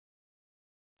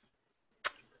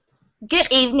Good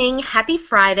evening. Happy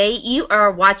Friday. You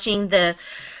are watching the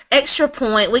Extra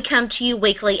Point. We come to you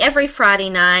weekly every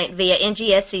Friday night via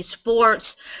NGSC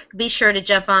Sports. Be sure to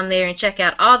jump on there and check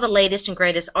out all the latest and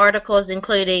greatest articles,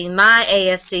 including my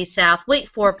AFC South Week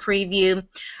 4 preview.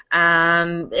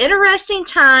 Interesting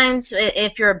times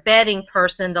if you're a betting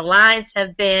person. The lines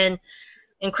have been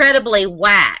incredibly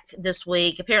whack this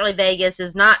week. Apparently, Vegas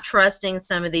is not trusting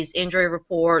some of these injury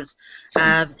reports.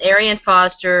 Arian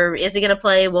Foster, is he going to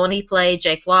play? Won't he play?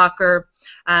 Jake Locker.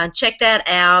 Check that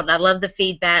out. I love the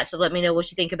feedback, so let me know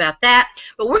what you think about that.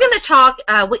 But we're going to talk,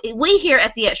 we here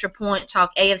at the Extra Point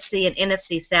talk AFC and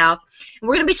NFC South.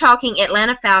 We're going to be talking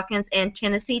Atlanta Falcons and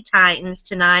Tennessee Titans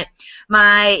tonight.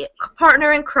 My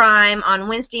partner in crime on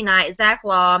Wednesday night, Zach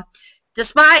Law,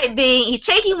 despite being, he's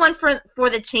taking one for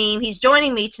the team. He's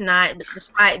joining me tonight, but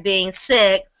despite being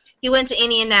sick, he went to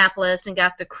Indianapolis and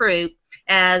got the croup,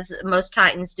 as most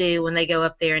Titans do when they go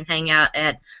up there and hang out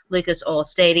at Lucas Oil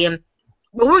Stadium.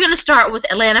 But we're going to start with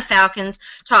Atlanta Falcons,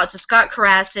 talk to Scott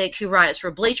Carasik, who writes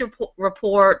for Bleacher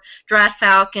Report, Draft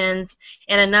Falcons,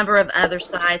 and a number of other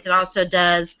sites. It also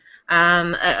does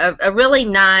a really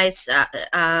nice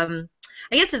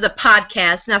I guess it's a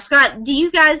podcast. Now, Scott, do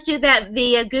you guys do that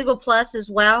via Google Plus as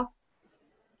well?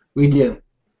 We do.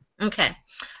 Okay.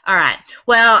 All right.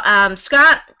 Well,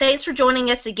 Scott, thanks for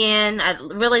joining us again. I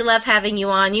really love having you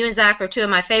on. You and Zach are two of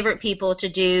my favorite people to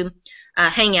do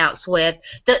hangouts with.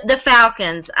 The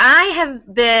Falcons. I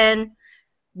have been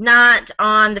not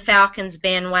on the Falcons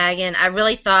bandwagon. I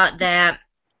really thought that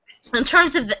in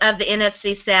terms of the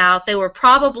NFC South, they were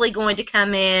probably going to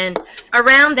come in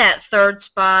around that third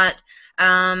spot.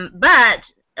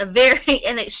 But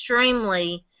an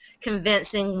extremely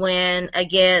convincing win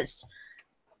against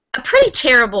a pretty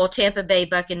terrible Tampa Bay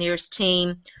Buccaneers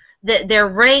team. They're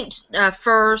ranked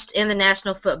first in the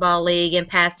National Football League in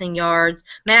passing yards.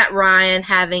 Matt Ryan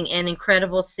having an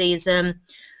incredible season.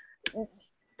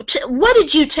 What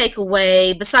did you take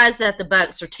away, besides that the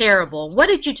Bucs are terrible, what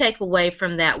did you take away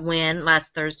from that win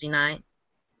last Thursday night?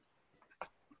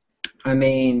 I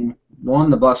mean, one,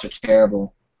 the Bucks are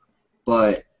terrible,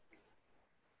 but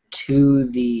two,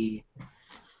 the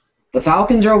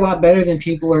Falcons are a lot better than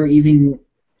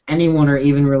anyone are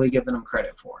even really giving them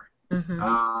credit for.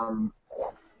 Mm-hmm.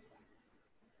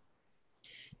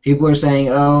 People are saying,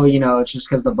 oh, it's just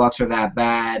because the Bucks are that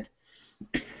bad.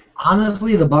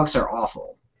 Honestly, the Bucks are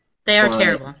awful. They are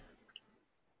terrible.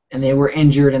 And they were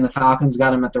injured, and the Falcons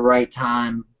got them at the right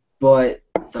time. But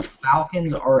the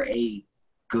Falcons are a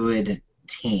good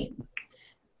team.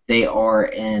 They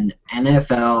are an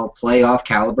NFL playoff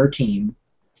caliber team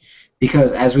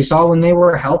because, as we saw when they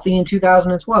were healthy in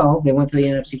 2012, they went to the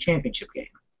NFC Championship game.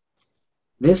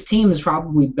 This team is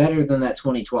probably better than that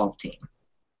 2012 team.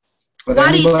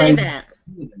 Why do you say that?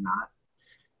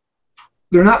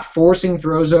 They're not forcing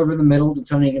throws over the middle to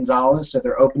Tony Gonzalez, so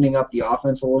they're opening up the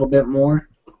offense a little bit more.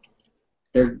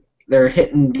 They're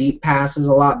hitting deep passes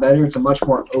a lot better. It's a much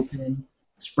more open,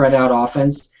 spread out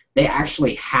offense. They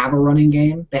actually have a running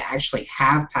game. They actually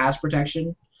have pass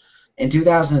protection. In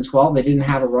 2012, they didn't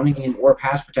have a running game or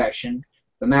pass protection,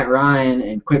 but Matt Ryan,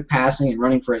 in quick passing and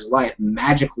running for his life,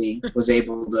 magically was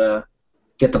able to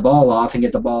get the ball off and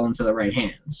get the ball into the right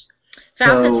hands.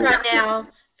 Falcons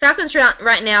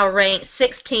right now ranked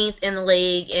 16th in the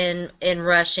league in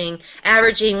rushing,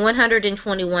 averaging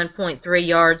 121.3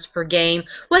 yards per game.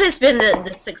 What has been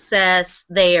the success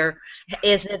there?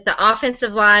 Is it the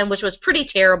offensive line, which was pretty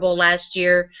terrible last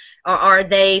year, or are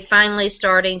they finally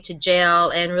starting to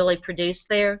gel and really produce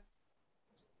there?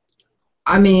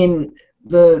 I mean,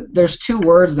 there's two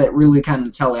words that really kind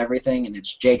of tell everything, and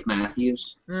it's Jake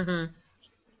Matthews.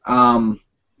 Mm-hmm.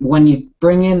 When you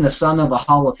bring in the son of a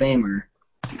Hall of Famer,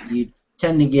 you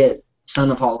tend to get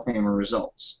son of Hall of Famer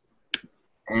results.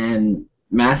 And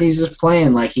Matthews is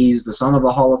playing like he's the son of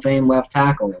a Hall of Fame left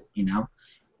tackle,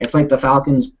 It's like the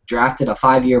Falcons drafted a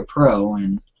 5-year pro,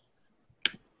 and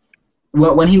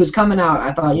when he was coming out,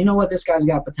 I thought, you know what, this guy's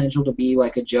got potential to be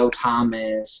like a Joe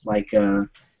Thomas, like a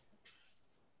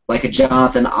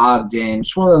Jonathan Ogden,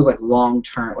 just one of those like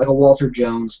long-term, like a Walter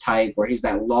Jones type, where he's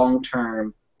that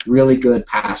long-term, really good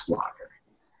pass blocker.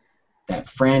 That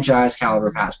franchise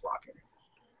caliber pass blocker.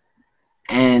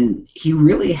 And he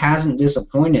really hasn't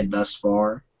disappointed thus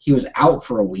far. He was out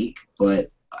for a week, but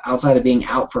outside of being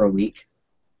out for a week,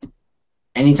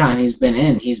 anytime he's been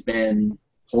in, he's been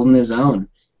holding his own.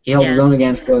 He held his own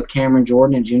against both Cameron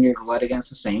Jordan and Junior Gillette against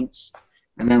the Saints.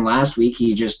 And then last week,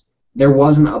 there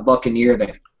wasn't a Buccaneer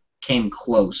that came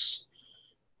close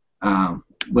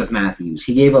with Matthews.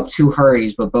 He gave up 2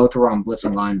 hurries, but both were on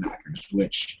blitzing linebackers,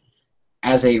 which,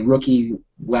 as a rookie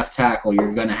left tackle,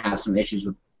 you're going to have some issues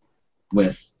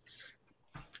with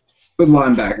with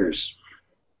linebackers.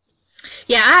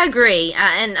 Yeah, I agree.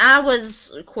 And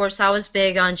of course, I was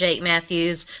big on Jake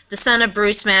Matthews, the son of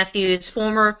Bruce Matthews,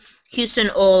 former Houston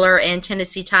Oiler and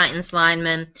Tennessee Titans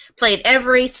lineman. Played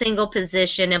every single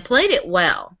position and played it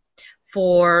well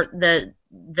for the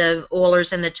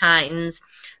Oilers and the Titans.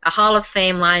 A Hall of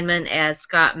Fame lineman, as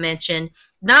Scott mentioned.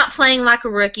 Not playing like a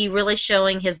rookie, really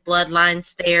showing his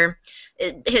bloodlines there.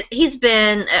 He's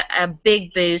been a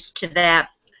big boost to that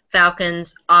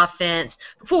Falcons offense.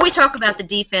 Before we talk about the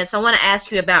defense, I want to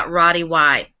ask you about Roddy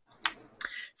White.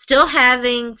 Still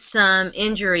having some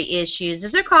injury issues.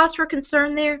 Is there cause for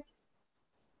concern there?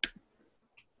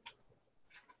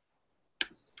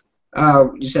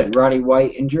 You said Roddy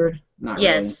White injured? Not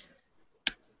yes.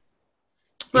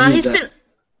 Really. Well,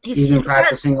 he's been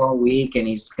practicing all week, and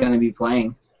he's going to be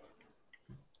playing.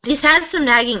 He's had some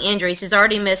nagging injuries. He's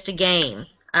already missed a game.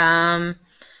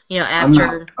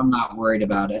 After I'm not worried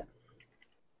about it.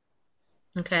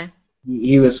 Okay.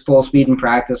 He was full speed in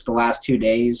practice the last 2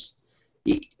 days.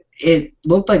 It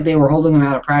looked like they were holding him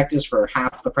out of practice for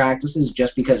half the practices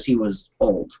just because he was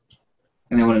old,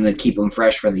 and they wanted to keep him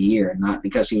fresh for the year, not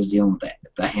because he was dealing with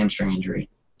the hamstring injury.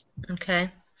 Okay.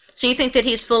 So you think that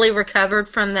he's fully recovered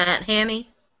from that hammy?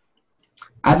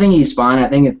 I think he's fine. I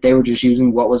think that they were just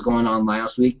using what was going on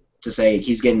last week to say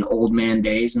he's getting old man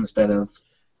days instead of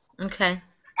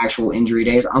actual injury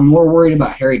days. I'm more worried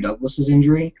about Harry Douglas's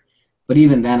injury, but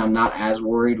even then I'm not as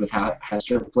worried with how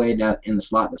Hester played in the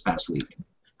slot this past week.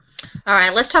 All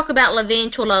right, let's talk about Levine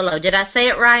Toilolo. Did I say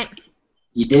it right?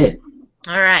 You did.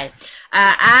 All right.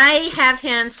 I have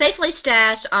him safely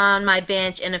stashed on my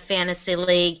bench in a fantasy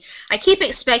league. I keep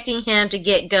expecting him to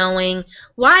get going.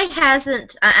 Why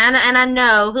hasn't and I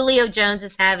know Julio Jones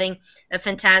is having a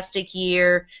fantastic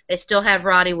year. They still have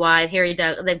Roddy White, Harry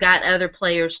Doug. They've got other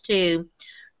players too.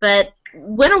 But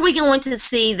when are we going to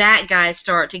see that guy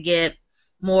start to get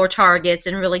more targets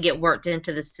and really get worked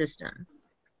into the system?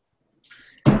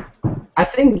 I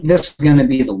think this is going to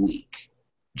be the week.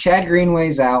 Chad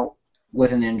Greenway's out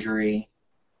with an injury.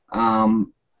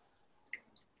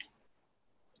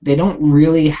 They don't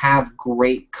really have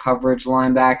great coverage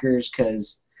linebackers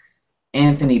because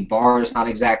Anthony Barr is not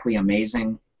exactly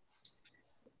amazing.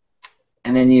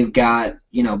 And then you've got,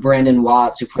 Brandon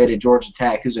Watts, who played at Georgia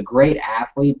Tech, who's a great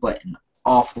athlete, but an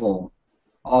awful,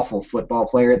 awful football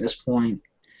player at this point.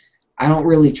 I don't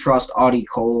really trust Audie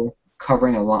Cole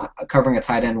covering a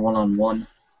tight end one-on-one.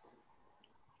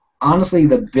 Honestly,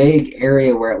 the big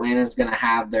area where Atlanta is going to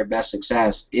have their best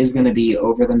success is going to be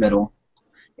over the middle,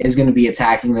 is going to be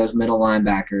attacking those middle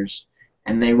linebackers,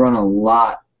 and they run a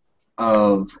lot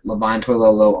of Levine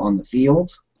Toilolo on the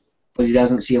field, but he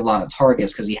doesn't see a lot of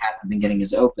targets because he hasn't been getting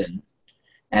as open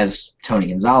as Tony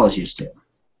Gonzalez used to.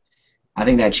 I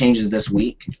think that changes this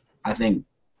week. I think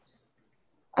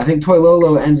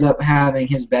Toilolo ends up having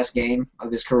his best game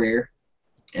of his career,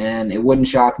 and it wouldn't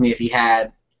shock me if he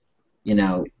had,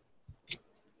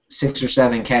 6 or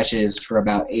 7 catches for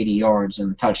about 80 yards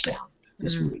and a touchdown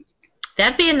this week.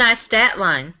 That'd be a nice stat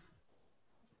line.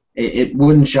 It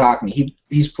wouldn't shock me.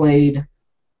 He's played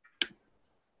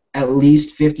at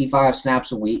least 55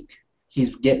 snaps a week.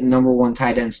 He's getting number 1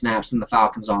 tight end snaps in the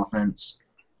Falcons offense.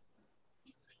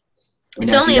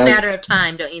 It's only a matter of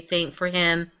time, don't you think, for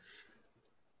him?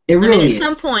 It really is. At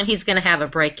some point he's going to have a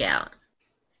breakout.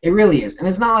 It really is. And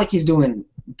it's not like he's doing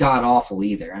god-awful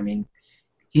either. I mean,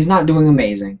 he's not doing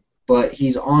amazing, but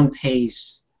he's on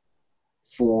pace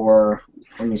for,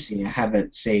 let me see, I have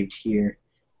it saved here.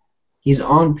 He's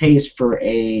on pace for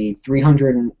a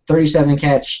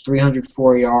 337-catch,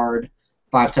 304-yard,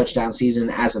 5-touchdown season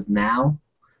as of now.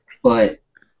 But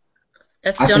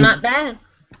that's still not bad.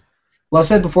 Well, I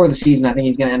said before the season, I think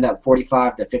he's going to end up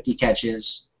 45 to 50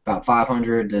 catches, about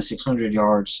 500 to 600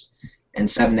 yards, and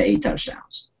 7 to 8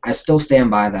 touchdowns. I still stand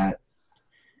by that.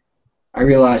 I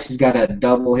realize he's got to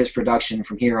double his production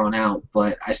from here on out,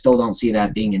 but I still don't see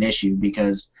that being an issue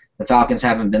because the Falcons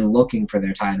haven't been looking for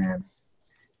their tight end.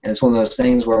 And it's one of those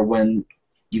things where when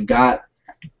you've got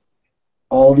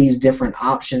all these different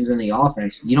options in the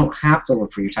offense, you don't have to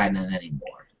look for your tight end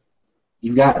anymore.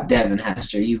 You've got Devin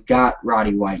Hester, you've got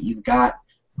Roddy White, you've got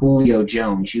Julio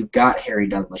Jones, you've got Harry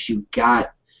Douglas, you've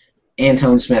got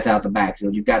Antone Smith out the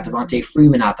backfield, you've got Devontae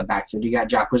Freeman out the backfield, you got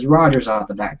Jacquizz Rodgers out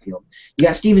the backfield, you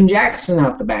got Steven Jackson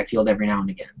out the backfield every now and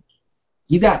again.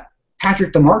 You got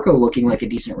Patrick DeMarco looking like a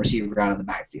decent receiver out of the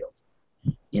backfield.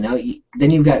 Then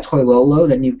you've got Toilolo,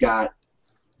 then you've got,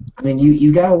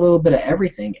 you've got a little bit of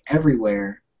everything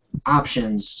everywhere,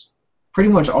 options pretty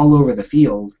much all over the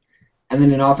field, and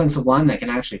then an offensive line that can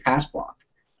actually pass block.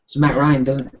 So Matt Ryan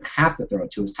doesn't have to throw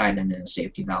it to his tight end and his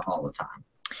safety valve all the time.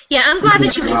 Yeah, I'm glad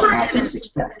that you mentioned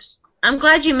Devin. I'm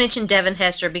glad you mentioned Devin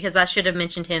Hester because I should have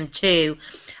mentioned him too.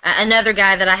 Another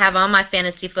guy that I have on my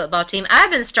fantasy football team.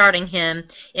 I've been starting him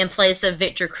in place of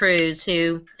Victor Cruz,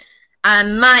 who I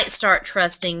might start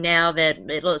trusting now that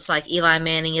it looks like Eli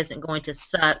Manning isn't going to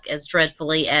suck as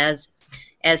dreadfully as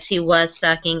he was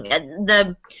sucking.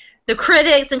 The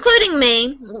critics, including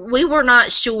me, we were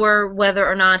not sure whether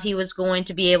or not he was going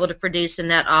to be able to produce in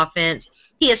that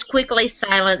offense. He has quickly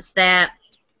silenced that.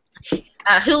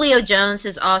 Julio Jones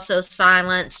has also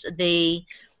silenced the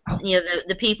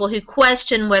people who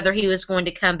questioned whether he was going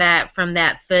to come back from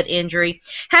that foot injury.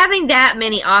 Having that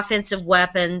many offensive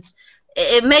weapons,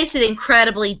 it makes it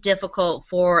incredibly difficult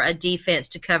for a defense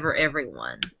to cover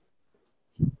everyone.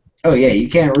 Oh yeah, you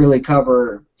can't really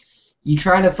cover. You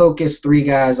try to focus 3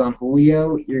 guys on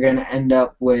Julio, you're going to end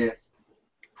up with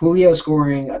Julio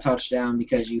scoring a touchdown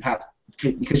because you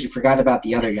forgot about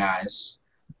the other guys.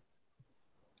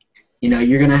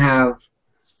 You're going to have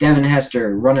Devin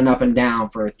Hester running up and down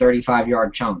for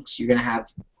 35-yard chunks. You're going to have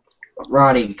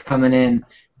Roddy coming in,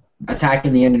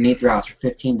 attacking the underneath routes for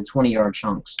 15 to 20-yard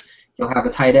chunks. You'll have a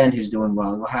tight end who's doing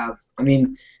well.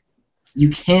 You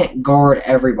can't guard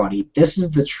everybody. This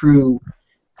is the true,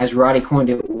 as Roddy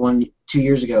coined it 2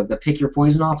 years ago, the pick your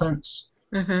poison offense.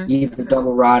 Mm-hmm. You either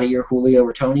double Roddy or Julio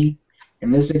or Tony.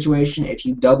 In this situation, if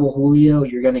you double Julio,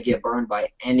 you're going to get burned by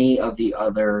any of the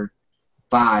other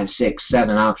 5, 6,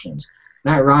 7 options.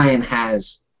 Matt Ryan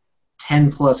has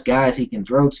 10-plus guys he can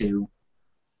throw to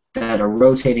that are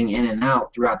rotating in and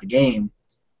out throughout the game.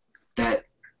 That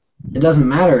it doesn't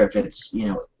matter if it's,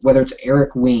 whether it's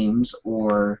Eric Weems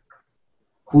or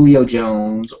Julio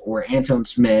Jones or Anton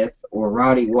Smith or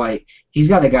Roddy White. He's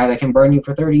got a guy that can burn you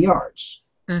for 30 yards.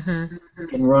 Mm-hmm.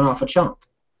 Can run off a chunk.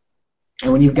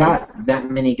 And when you've got that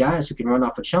many guys who can run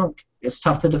off a chunk, it's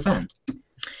tough to defend.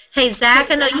 Hey, Zach,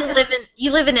 I know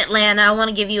you live in Atlanta. I want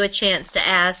to give you a chance to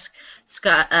ask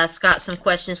Scott some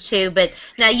questions too. But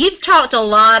now you've talked a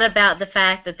lot about the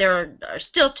fact that there are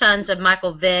still tons of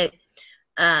Michael Vick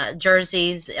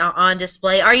jerseys on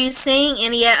display. Are you seeing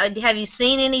any? Have you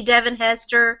seen any Devin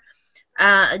Hester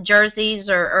jerseys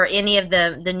or any of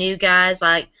the new guys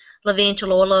like Levine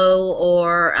Tololo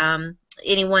or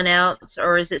anyone else,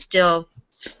 or is it still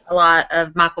a lot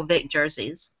of Michael Vick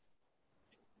jerseys?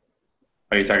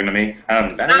 Are you talking to me? I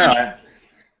don't know.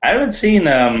 I haven't seen.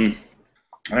 I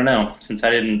don't know, since I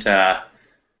didn't.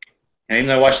 Even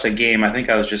though I watched the game, I think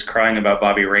I was just crying about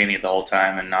Bobby Rainey the whole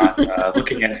time and not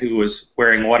looking at who was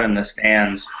wearing what in the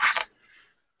stands.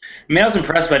 I was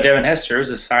impressed by Devin Hester. It was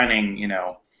a signing,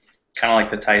 kind of like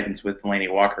the Titans with Delaney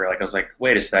Walker. I was like,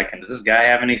 wait a second, does this guy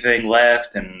have anything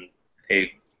left? And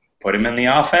they put him in the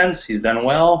offense. He's done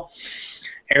well.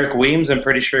 Eric Weems, I'm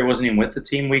pretty sure he wasn't even with the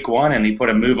team week 1, and he put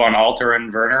a move on Alter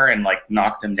and Werner and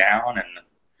knocked him down,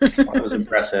 and it was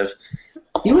impressive.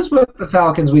 He was with the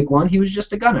Falcons week 1. He was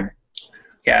just a gunner.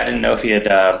 Yeah, I didn't know if he had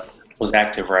was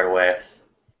active right away.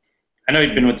 I know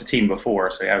he'd been with the team before,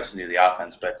 so he obviously knew the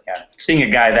offense. But yeah, seeing a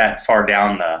guy that far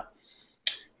down the,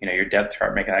 your depth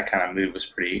chart making that kind of move was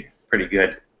pretty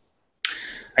good.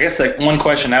 I guess one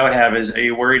question I would have is, are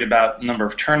you worried about the number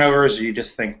of turnovers, or do you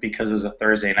just think because it was a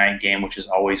Thursday night game, which is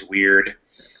always weird?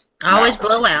 Always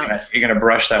blowouts. You're gonna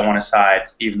brush that one aside,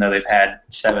 even though they've had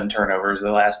 7 turnovers the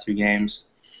last 2 games.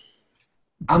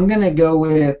 I'm gonna go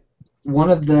with one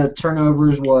of the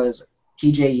turnovers was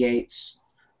T.J. Yates.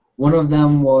 One of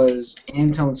them was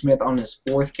Anton Smith on his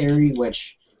 4th carry,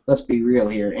 which, let's be real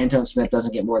here, Anton Smith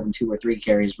doesn't get more than 2 or 3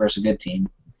 carries versus a good team.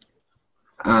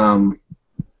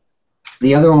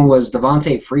 The other one was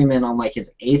Devontae Freeman on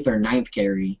his 8th or 9th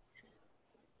carry.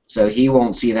 So he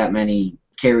won't see that many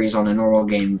carries on a normal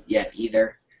game yet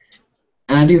either.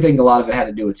 And I do think a lot of it had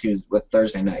to do with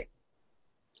Thursday night.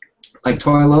 Like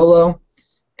Toilolo,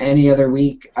 any other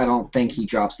week, I don't think he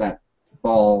drops that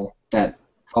ball, that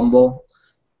fumble.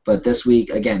 But this week,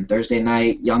 again, Thursday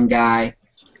night, young guy,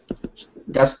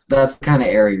 that's the kind of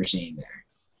error you're seeing there.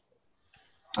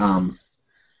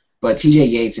 But T.J.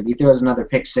 Yates, if he throws another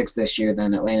pick 6 this year,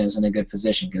 then Atlanta's in a good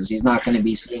position because he's not going to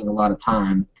be seeing a lot of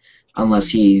time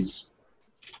unless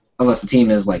the team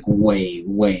is way,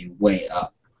 way, way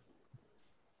up.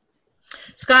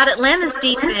 Scott, Atlanta's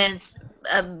defense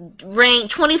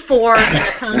ranked 24th in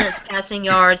opponents' passing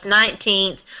yards,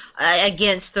 19th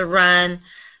against the run.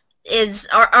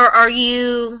 Are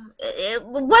you? It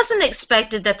wasn't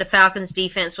expected that the Falcons'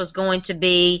 defense was going to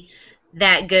be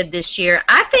that good this year.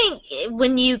 I think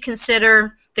when you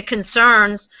consider the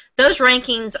concerns, those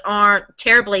rankings aren't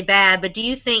terribly bad, but do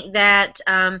you think that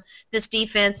this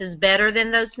defense is better than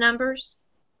those numbers?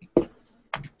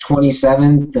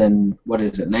 27th and,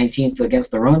 19th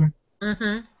against the run?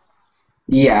 Mm-hmm.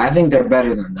 Yeah, I think they're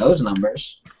better than those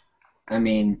numbers. I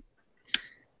mean,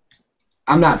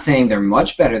 I'm not saying they're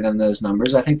much better than those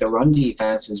numbers. I think the run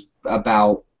defense is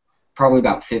probably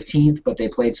about 15th, but they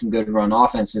played some good run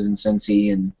offenses in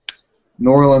Cincy, and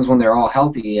New Orleans, when they're all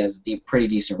healthy, has a pretty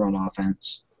decent run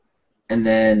offense. And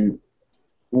then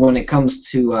when it comes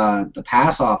to the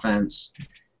pass offense,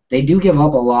 they do give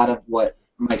up a lot of what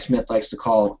Mike Smith likes to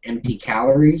call empty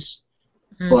calories,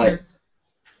 but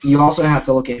you also have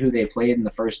to look at who they played in the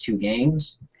first 2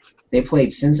 games. They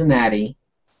played Cincinnati,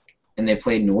 and they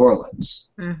played New Orleans.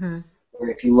 Where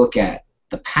if you look at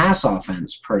the pass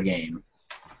offense per game,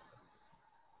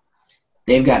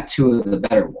 they've got 2 of the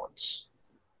better ones.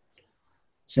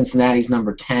 Cincinnati's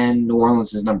number 10, New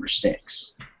Orleans is number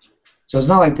 6. So it's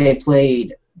not like they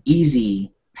played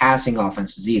easy passing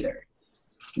offenses either.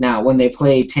 Now, when they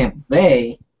played Tampa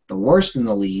Bay, the worst in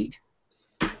the league,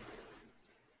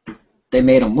 they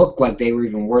made them look like they were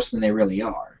even worse than they really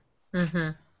are.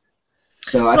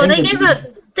 So I think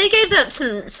they gave up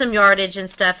some yardage and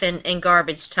stuff in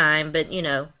garbage time, but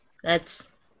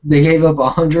that's. They gave up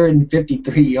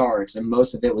 153 yards, and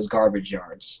most of it was garbage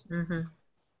yards.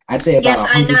 I'd say about. Yes,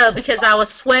 I know, because I was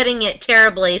sweating it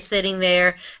terribly sitting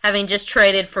there, having just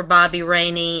traded for Bobby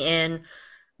Rainey and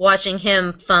watching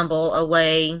him fumble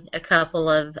away a couple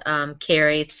of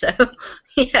carries. So,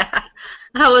 yeah,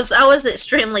 I was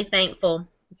extremely thankful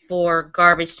for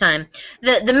garbage time.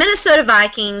 The Minnesota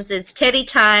Vikings, it's Teddy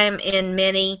time in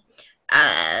many.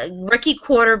 Rookie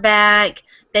quarterback.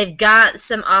 They've got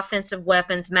some offensive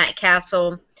weapons. Matt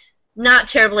Castle, not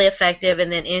terribly effective,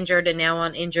 and then injured, and now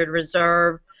on injured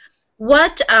reserve.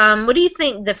 What do you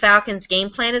think the Falcons' game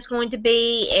plan is going to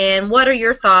be, and what are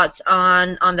your thoughts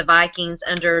on the Vikings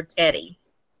under Teddy?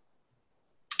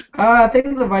 I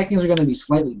think the Vikings are going to be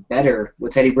slightly better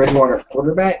with Teddy Bridgewater at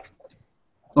quarterback,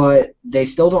 but they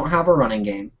still don't have a running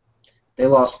game. They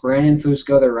lost Brandon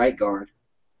Fusco, their right guard,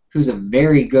 who's a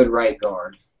very good right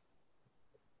guard.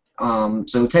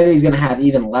 So Teddy's going to have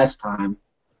even less time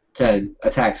to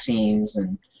attack seams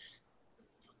and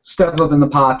step up in the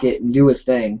pocket and do his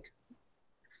thing.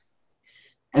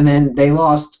 And then they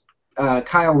lost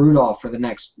Kyle Rudolph for the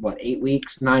next, 8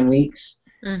 weeks, 9 weeks?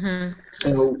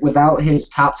 So without his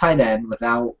top tight end,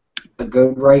 without a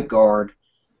good right guard,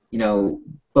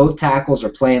 both tackles are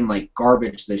playing like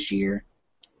garbage this year.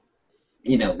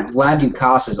 Vlad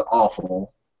Ducasse is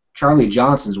awful. Charlie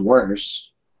Johnson's worse.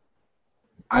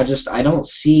 I don't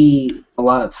see a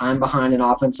lot of time behind an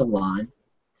offensive line.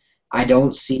 I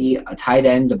don't see a tight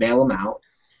end to bail him out.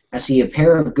 I see a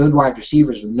pair of good wide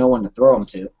receivers with no one to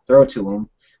throw to him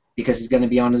because he's going to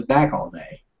be on his back all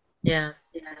day. Yeah.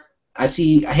 I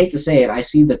hate to say it, I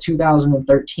see the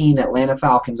 2013 Atlanta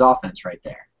Falcons offense right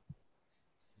there.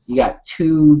 You got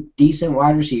 2 decent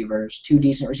wide receivers, 2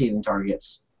 decent receiving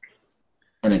targets,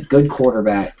 and a good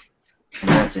quarterback, and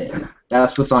that's it.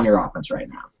 That's what's on your offense right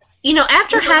now.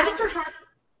 After having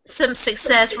some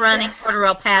success running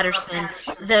Cordarrelle Patterson,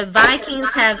 the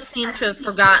Vikings have seemed to have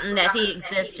forgotten that he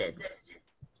existed.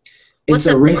 It's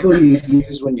a wrinkle you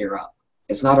use when you're up.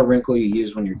 It's not a wrinkle you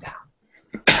use when you're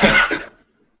down.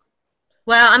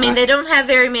 Well, they don't have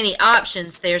very many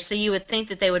options there, so you would think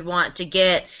that they would want to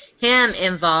get him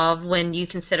involved when you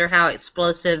consider how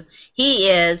explosive he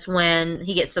is when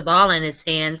he gets the ball in his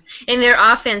hands. And their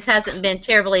offense hasn't been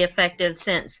terribly effective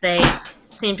since they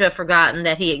seem to have forgotten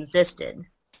that he existed.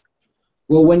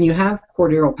 Well, when you have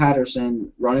Cordarrelle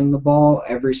Patterson running the ball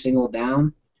every single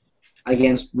down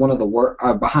against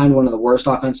behind one of the worst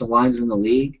offensive lines in the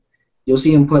league, you'll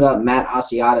see him put up Matt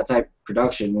Asiata type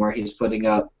production where he's putting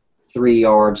up 3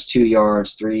 yards, 2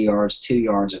 yards, 3 yards, 2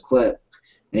 yards a clip,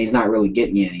 and he's not really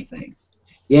getting you anything.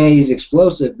 Yeah, he's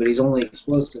explosive, but he's only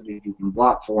explosive if you can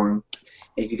block for him,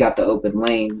 if you got the open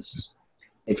lanes,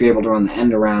 if you're able to run the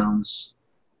end arounds.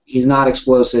 He's not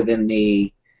explosive in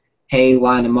the, hey,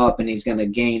 line him up and he's going to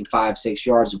gain 5-6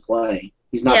 yards of play.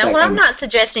 He's not. Yeah, well, I'm not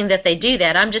suggesting that they do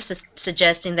that. I'm just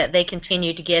suggesting that they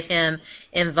continue to get him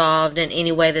involved in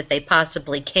any way that they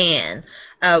possibly can.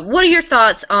 What are your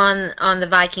thoughts on the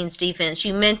Vikings defense?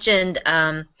 You mentioned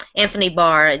Anthony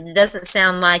Barr. It doesn't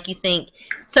sound like you think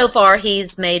so far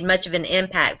he's made much of an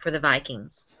impact for the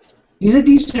Vikings. He's a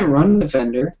decent run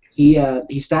defender.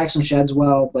 He stacks and sheds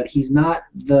well, but he's not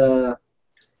the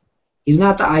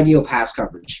ideal pass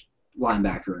coverage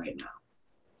linebacker right now.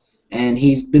 And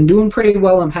he's been doing pretty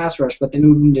well in pass rush, but they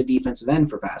moved him to defensive end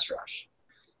for pass rush.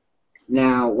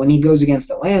 Now, when he goes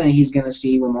against Atlanta, he's going to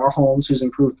see Lamar Holmes, who's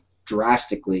improved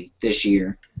drastically this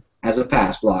year as a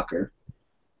pass blocker.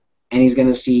 And he's going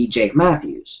to see Jake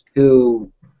Matthews, who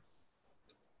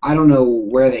I don't know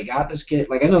where they got this kid.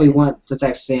 Like, I know he went to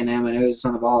Texas A&M. I know he's the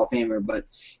son of a Hall of Famer, but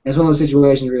it's one of those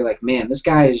situations where you're like, man, this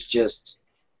guy is just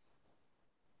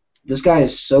this guy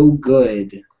is so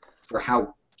good for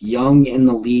how young in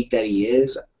the league that he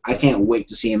is. I can't wait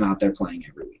to see him out there playing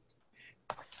every week.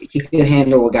 He could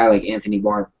handle a guy like Anthony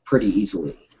Barr pretty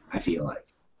easily, I feel like.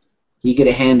 He could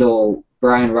handle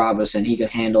Brian Robinson. He could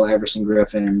handle Everson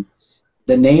Griffin.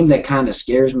 The name that kind of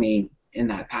scares me in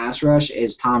that pass rush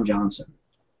is Tom Johnson.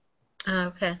 Oh,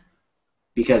 okay.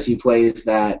 Because he plays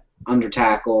that under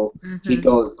tackle. He'd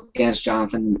go against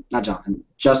Justin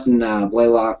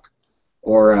Blaylock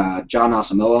or John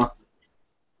Asamoah.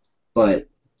 But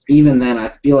even then, I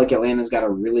feel like Atlanta's got a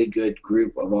really good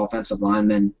group of offensive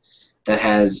linemen that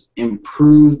has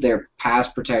improved their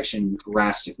pass protection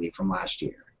drastically from last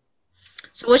year.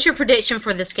 So what's your prediction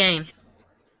for this game?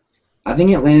 I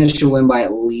think Atlanta should win by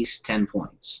at least 10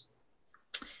 points.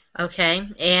 Okay,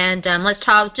 and let's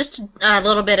talk just a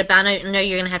little bit about, I know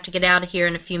you're going to have to get out of here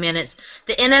in a few minutes,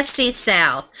 the NFC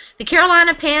South. The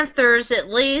Carolina Panthers, at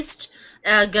least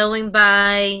going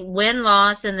by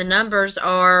win-loss, and the numbers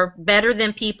are better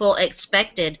than people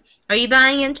expected. Are you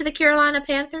buying into the Carolina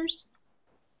Panthers?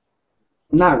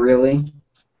 Not really.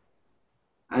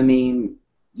 I mean,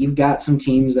 you've got some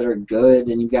teams that are good,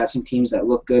 and you've got some teams that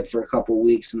look good for a couple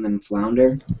weeks and then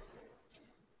flounder.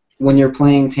 When you're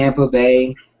playing Tampa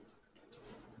Bay,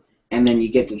 and then you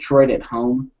get Detroit at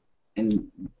home, and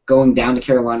going down to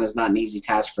Carolina is not an easy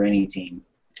task for any team.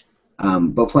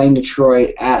 But playing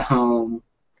Detroit at home,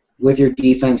 with your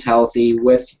defense healthy,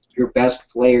 with your best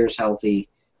players healthy,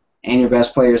 and your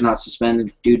best players not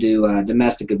suspended due to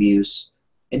domestic abuse,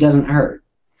 it doesn't hurt.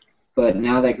 But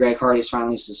now that Greg Hardy's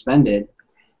finally suspended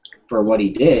for what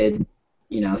he did,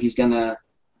 he's going to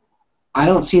 – I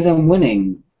don't see them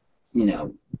winning,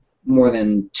 more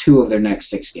than 2 of their next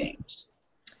 6 games.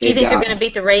 Do you think they're going to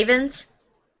beat the Ravens?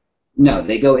 No,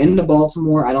 they go into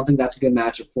Baltimore. I don't think that's a good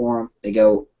matchup for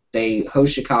them. They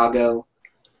host Chicago.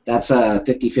 That's a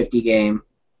 50-50 game.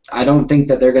 I don't think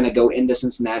that they're going to go into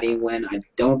Cincinnati and win. I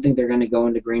don't think they're going to go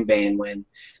into Green Bay and win.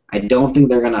 I don't think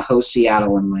they're going to host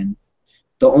Seattle and win.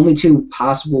 The only 2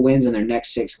 possible wins in their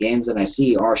next 6 games that I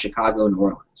see are Chicago and New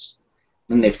Orleans.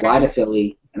 Then they fly to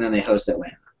Philly, and then they host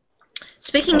Atlanta.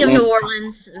 Speaking of New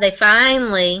Orleans, they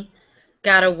finally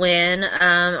got a win.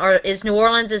 Or is New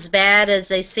Orleans as bad as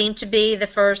they seem to be the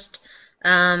first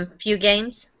few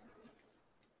games?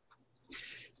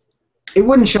 It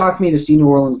wouldn't shock me to see New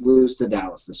Orleans lose to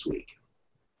Dallas this week.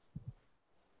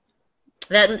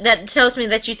 That tells me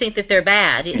that you think that they're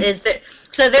bad.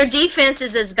 So their defense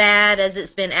is as bad as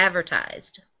it's been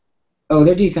advertised? Oh,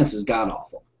 their defense is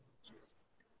god-awful.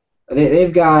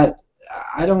 They've got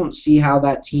 – I don't see how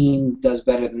that team does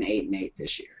better than 8-8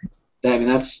 this year. I mean,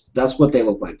 that's what they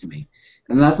look like to me.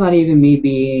 And that's not even me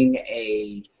being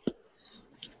a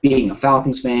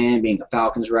Falcons fan, being a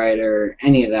Falcons writer,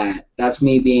 any of that. That's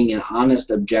me being an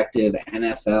honest, objective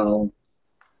NFL.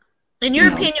 In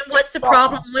your opinion, what's the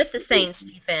problem with the Saints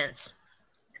defense?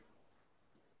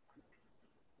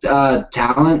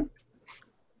 Talent,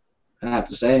 I have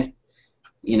to say.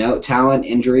 Talent,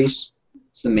 injuries,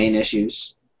 it's the main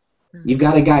issues. You've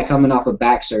got a guy coming off of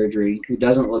back surgery who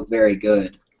doesn't look very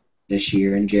good this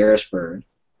year in Jarris Bird.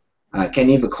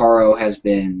 Kenny Vaccaro has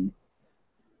been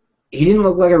 – he didn't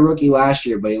look like a rookie last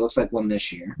year, but he looks like one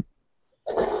this year.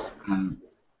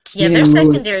 Their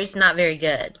secondary is not very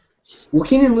good. Well,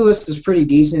 Keenan Lewis is pretty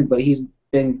decent, but he's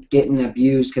been getting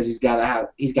abused because he's got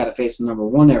to face the number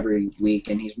 1 every week,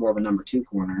 and he's more of a number 2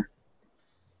 corner.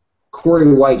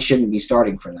 Corey White shouldn't be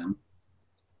starting for them,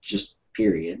 just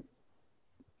period.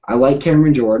 I like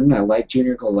Cameron Jordan. I like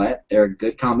Junior Gillette. They're a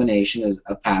good combination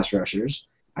of pass rushers.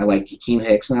 I like Hakeem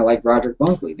Hicks, and I like Roderick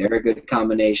Bunkley. They're a good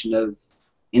combination of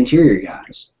interior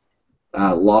guys.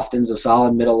 Lofton's a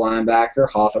solid middle linebacker.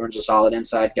 Hawthorne's a solid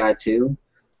inside guy too,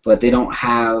 but they don't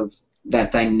have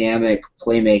that dynamic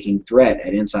playmaking threat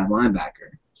at inside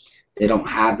linebacker. They don't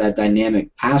have that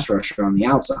dynamic pass rusher on the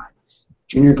outside.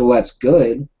 Junior Gillette's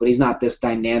good, but he's not this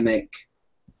dynamic,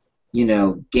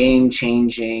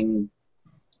 game-changing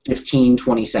 15,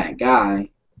 20-sack guy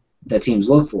that teams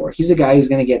look for. He's a guy who's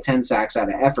going to get 10 sacks out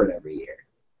of effort every year.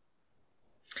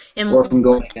 Or from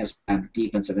going against bad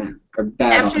defensive end or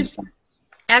bad offensive end.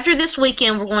 After this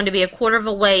weekend, we're going to be a quarter of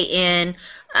a way in.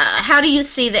 How do you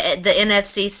see the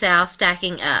NFC South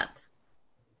stacking up?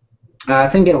 I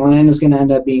think Atlanta's going to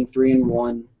end up being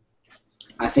 3-1.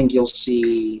 I think you'll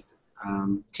see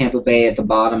Tampa Bay at the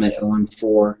bottom at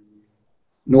 0-4.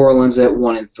 New Orleans at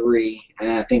 1-3,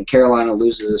 and I think Carolina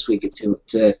loses this week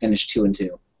to finish 2-2.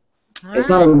 It's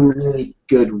not a really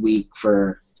good week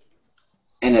for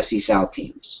NFC South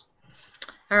teams.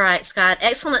 All right, Scott.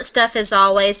 Excellent stuff as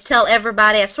always. Tell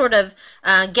everybody, I sort of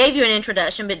gave you an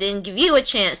introduction but didn't give you a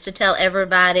chance to tell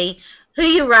everybody who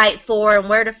you write for and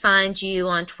where to find you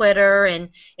on Twitter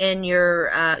and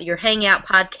your Hangout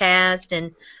podcast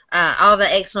and all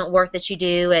the excellent work that you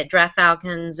do at Draft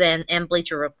Falcons and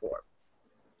Bleacher Report.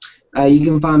 You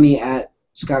can find me at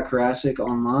Scott Carasik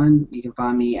online. You can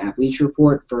find me at Bleacher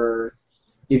Report for.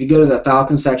 If you go to the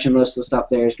Falcon section, most of the stuff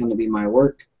there is going to be my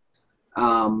work.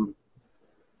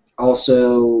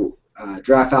 Also,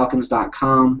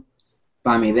 draftfalcons.com.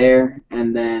 Find me there,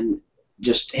 and then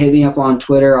just hit me up on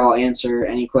Twitter. I'll answer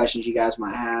any questions you guys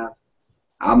might have.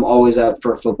 I'm always up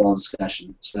for football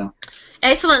discussion. So.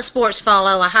 Excellent sports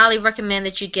follow. I highly recommend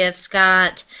that you give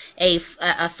Scott a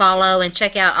follow and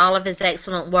check out all of his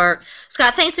excellent work.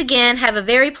 Scott, thanks again. Have a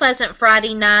very pleasant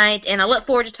Friday night, and I look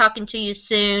forward to talking to you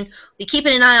soon. Be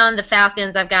keeping an eye on the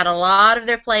Falcons. I've got a lot of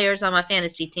their players on my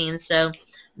fantasy team, so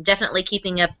I'm definitely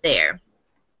keeping up there.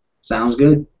 Sounds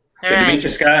good. All Good right. to meet you,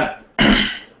 Scott.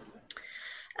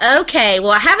 Okay,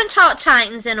 well, I haven't talked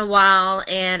Titans in a while,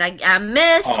 and I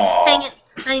missed hanging.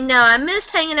 I know, I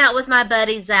missed hanging out with my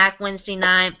buddy Zach Wednesday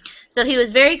night, so he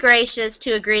was very gracious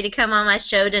to agree to come on my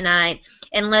show tonight,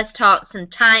 and let's talk some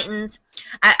Titans.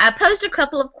 I posed a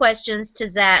couple of questions to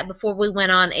Zach before we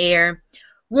went on air.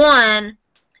 One,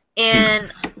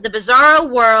 in the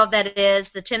bizarro world that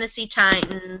is the Tennessee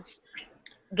Titans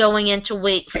going into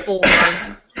Week 4,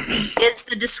 is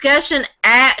the discussion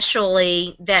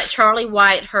actually that Charlie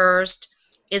Whitehurst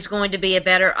is going to be a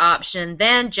better option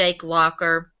than Jake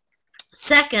Locker?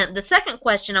 The second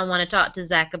question I want to talk to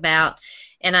Zach about,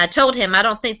 and I told him I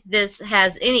don't think this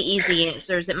has any easy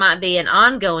answers. It might be an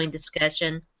ongoing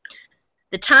discussion.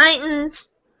 The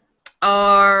Titans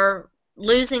are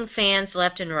losing fans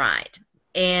left and right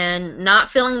and not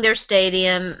filling their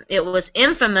stadium. It was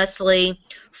infamously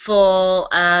full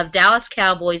of Dallas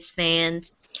Cowboys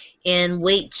fans in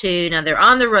Week 2. Now they're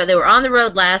on the road. They were on the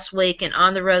road last week and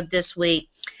on the road this week.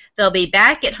 They'll be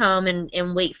back at home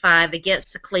in Week 5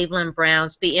 against the Cleveland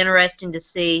Browns. Be interesting to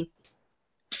see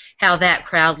how that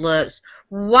crowd looks.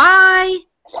 Why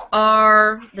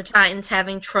are the Titans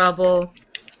having trouble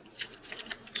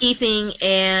keeping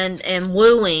and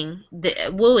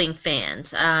wooing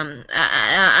fans?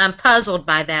 I'm puzzled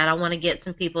by that. I want to get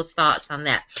some people's thoughts on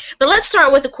that. But let's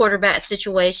start with the quarterback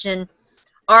situation,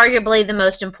 arguably the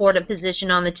most important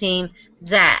position on the team.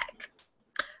 Zach,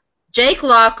 Jake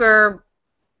Locker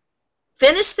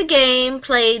finished the game,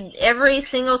 played every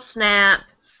single snap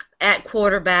at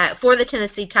quarterback for the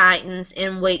Tennessee Titans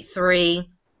in Week 3.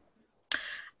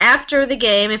 After the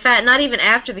game, in fact, not even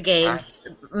after the game,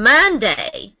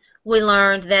 Monday, we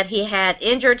learned that he had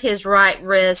injured his right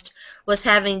wrist, was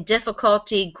having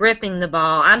difficulty gripping the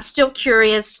ball. I'm still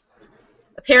curious.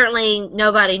 Apparently,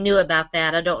 nobody knew about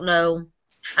that. I don't know.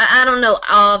 I don't know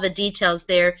all the details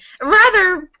there. A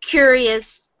rather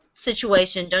curious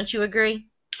situation, don't you agree?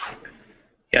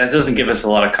 Yeah, this doesn't give us a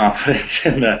lot of confidence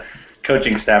in the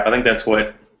coaching staff. I think that's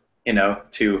what,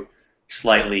 to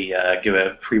slightly give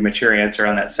a premature answer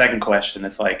on that second question,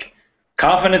 it's like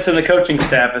confidence in the coaching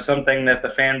staff is something that the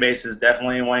fan base is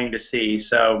definitely wanting to see.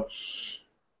 So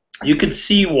you could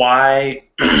see why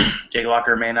Jake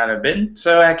Locker may not have been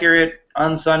so accurate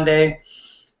on Sunday.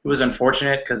 It was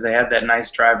unfortunate because they had that nice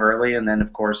drive early, and then,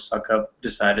 of course, Suckup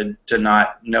decided to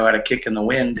not know how to kick in the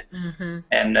wind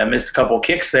and missed a couple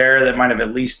kicks there that might have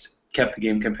at least kept the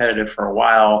game competitive for a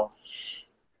while.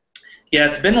 Yeah,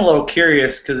 it's been a little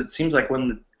curious because it seems like when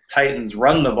the Titans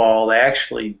run the ball, they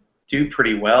actually do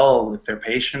pretty well if they're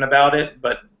patient about it,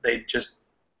 but they just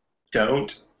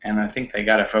don't, and I think they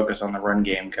got to focus on the run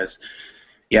game because,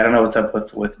 I don't know what's up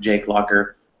with Jake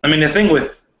Locker. I mean, the thing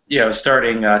with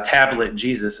starting tablet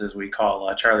Jesus, as we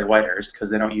call Charlie Whitehurst, because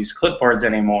they don't use clipboards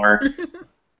anymore,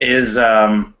 is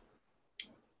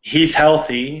he's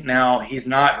healthy. Now, he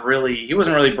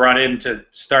wasn't really brought in to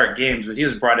start games, but he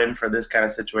was brought in for this kind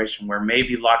of situation where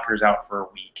maybe Locker's out for a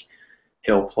week,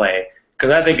 he'll play.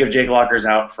 Because I think if Jake Locker's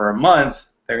out for a month,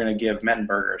 they're going to give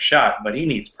Mettenberger a shot, but he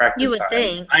needs practice time. You would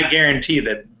think. I guarantee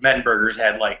that Mettenberger's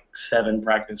had like 7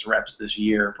 practice reps this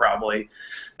year, probably.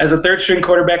 As a third-string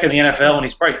quarterback in the NFL, and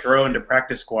he's probably throwing to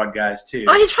practice squad guys, too.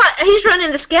 Oh, he's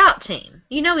running the scout team.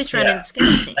 He's running the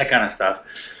scout team. That kind of stuff.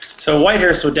 So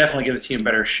Whitehurst would definitely give the team a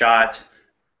better shot.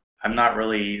 I'm not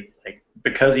really,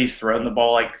 because he's thrown the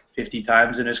ball like 50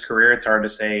 times in his career, it's hard to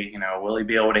say, will he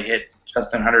be able to hit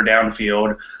Justin Hunter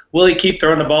downfield? Will he keep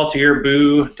throwing the ball to your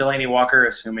boo, Delaney Walker,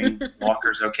 assuming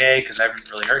Walker's okay, because I haven't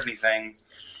really heard anything.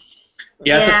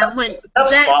 When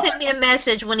Zach sent me a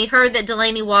message when he heard that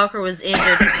Delaney Walker was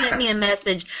injured, he sent me a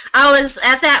message. I was,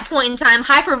 at that point in time,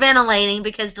 hyperventilating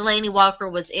because Delaney Walker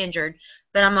was injured,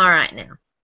 but I'm all right now.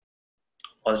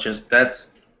 Well, that's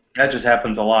That just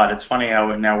happens a lot. It's funny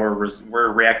how now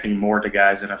we're reacting more to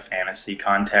guys in a fantasy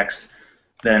context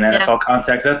than Yeah. NFL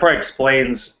context. That probably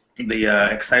explains the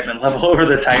excitement level over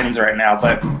the Titans right now.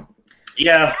 But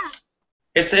yeah,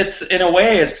 it's in a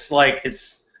way it's like,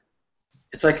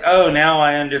 oh, now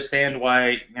I understand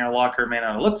why Locker may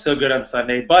not look so good on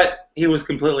Sunday, but he was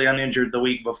completely uninjured the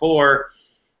week before,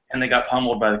 and they got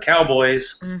pummeled by the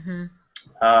Cowboys.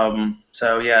 Mm-hmm.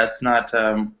 So yeah, it's not.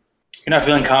 You're not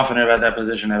feeling confident about that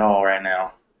position at all right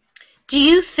now. Do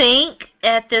you think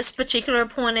at this particular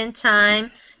point in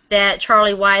time that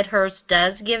Charlie Whitehurst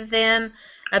does give them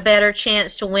a better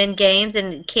chance to win games,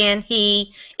 and can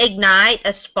he ignite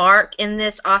a spark in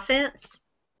this offense?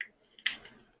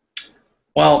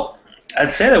 Well,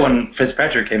 I'd say that when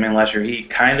Fitzpatrick came in last year, he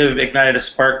kind of ignited a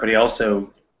spark, but he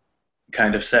also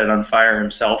kind of set it on fire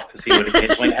himself because he would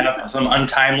occasionally have some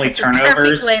untimely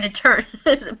turnovers.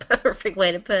 It's a perfect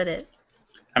way to put it.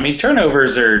 I mean,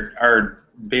 turnovers are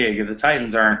big. If the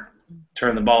Titans aren't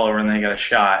turning the ball over and they got a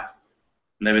shot,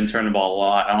 and they've been turning the ball a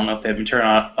lot. I don't know if they've been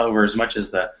turning over as much as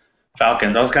the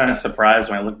Falcons. I was kind of surprised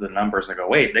when I looked at the numbers. I go,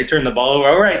 wait, they turned the ball over.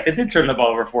 All right, they did turn the ball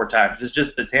over 4 times. It's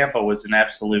just that Tampa was an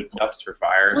absolute dumpster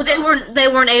fire. Well, they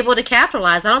weren't able to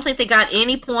capitalize. I don't think they got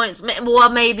any points. Well,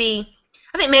 maybe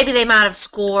I think maybe they might have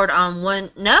scored on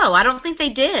one. No, I don't think they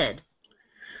did.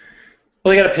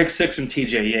 Well, they got a pick 6 from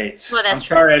T.J. Yates. Well, that's I'm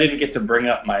sorry I didn't get to bring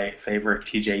up my favorite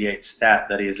T.J. Yates stat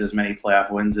that he has as many playoff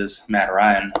wins as Matt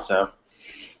Ryan. So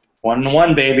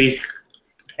 1-1, baby.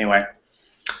 Anyway,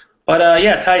 but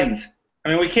yeah, Titans. I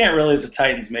mean, we can't really, as the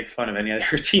Titans, make fun of any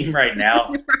other team right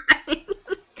now. Right.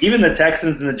 Even the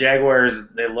Texans and the Jaguars,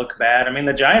 they look bad. I mean,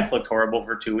 the Giants looked horrible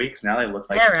for 2 weeks. Now they look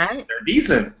like they're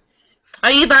decent.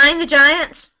 Are you buying the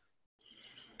Giants?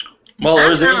 Well,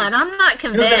 I'm not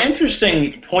convinced. There's an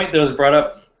interesting point that was brought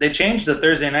up. They changed the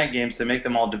Thursday night games to make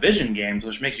them all division games,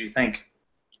 which makes you think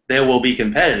they will be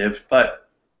competitive. But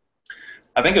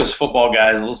I think it was Football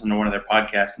Guys listening to one of their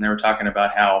podcasts, and they were talking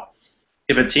about how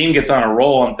if a team gets on a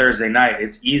roll on Thursday night,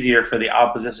 it's easier for the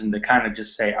opposition to kind of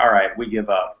just say, all right, we give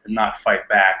up, and not fight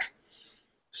back.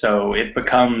 So it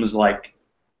becomes like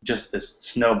just this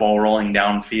snowball rolling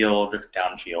downhill.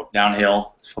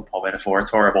 It's a football metaphor.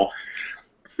 It's horrible.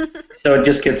 So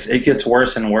it gets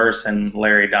worse and worse, and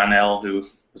Larry Donnell, who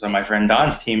was on my friend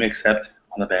Don's team, except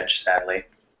on the bench, sadly,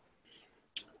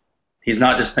 he's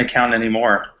not just an accountant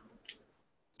anymore.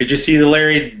 Did you see the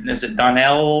Larry? Is it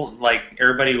Donnell? Like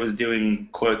everybody was doing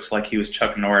quotes like he was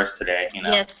Chuck Norris today.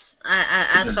 Yes,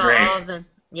 I saw great. all of them.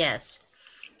 Yes.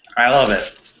 I love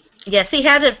it. Yes, he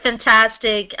had a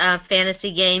fantastic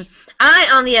fantasy game. I,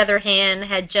 on the other hand,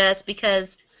 had just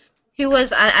because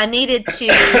I needed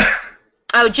to.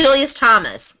 Oh, Julius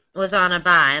Thomas was on a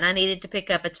bye, and I needed to pick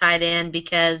up a tight end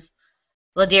because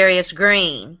Ladarius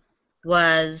Green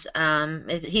was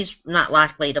he's not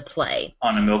likely to play.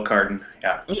 On a milk carton,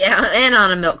 yeah. Yeah, and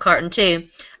on a milk carton too.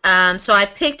 So I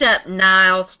picked up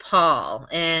Niles Paul,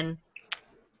 and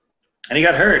he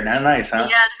got hurt. Not nice, huh?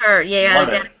 He got hurt.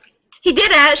 Yeah, he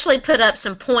did actually put up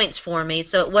some points for me,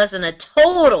 so it wasn't a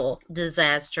total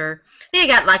disaster. He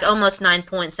got like almost 9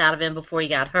 points out of him before he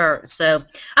got hurt, so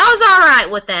I was all right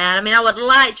with that. I mean, I would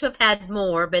like to have had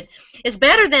more, but it's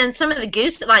better than some of the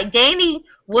goose. Like Danny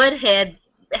Woodhead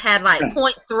had like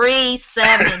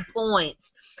 0.37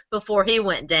 points before he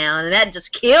went down, and that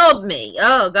just killed me.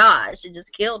 Oh gosh, it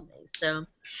just killed me. So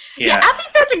yeah, I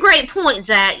think that's a great point,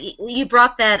 Zach. You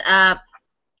brought that up.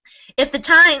 If the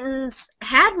Titans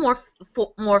had more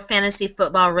fantasy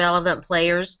football relevant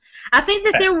players, I think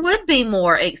that there would be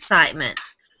more excitement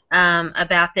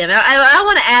about them. I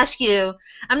want to ask you.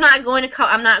 I'm not going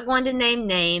to name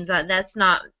names. That's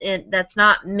not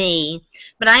me.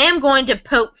 But I am going to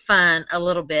poke fun a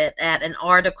little bit at an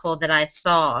article that I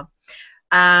saw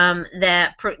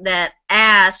that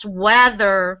asked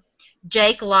whether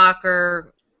Jake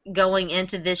Locker going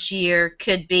into this year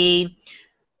could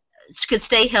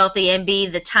stay healthy and be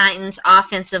the Titans'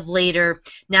 offensive leader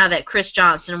now that Chris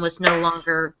Johnson was no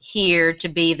longer here to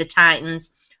be the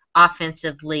Titans'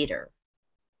 offensive leader.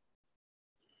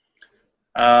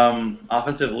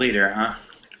 Offensive leader, huh?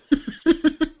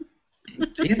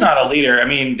 He's not a leader. I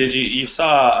mean, you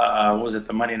saw was it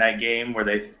the Monday night game where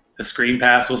the screen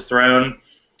pass was thrown?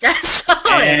 I saw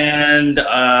it. And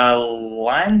a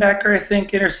linebacker, I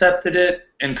think, intercepted it,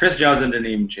 and Chris Johnson didn't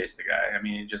even chase the guy. I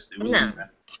mean, it wasn't even.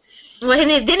 Well,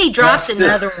 then he dropped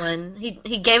another one.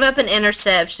 He gave up an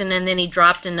interception, and then he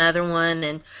dropped another one.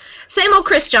 And same old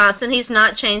Chris Johnson. He's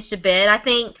not changed a bit. I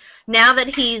think now that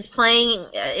he's playing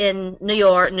in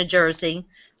New Jersey,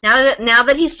 now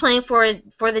that he's playing for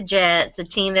the Jets, a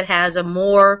team that has a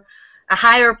more a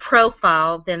higher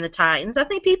profile than the Titans. I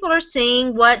think people are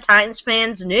seeing what Titans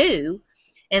fans knew,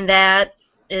 and that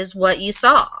is what you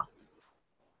saw.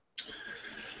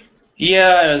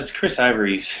 Yeah, it's Chris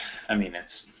Ivory's. I mean,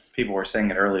 people were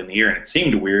saying it early in the year, and it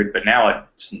seemed weird, but now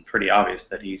it's pretty obvious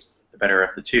that he's the better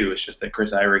of the two. It's just that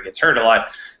Chris Ivory gets hurt a lot.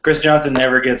 Chris Johnson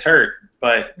never gets hurt,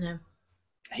 but Yeah.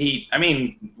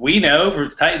 we know for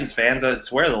Titans fans, I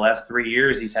swear the last 3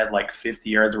 years he's had like 50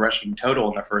 yards rushing total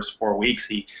in the first 4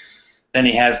 weeks. Then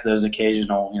he has those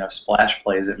occasional, splash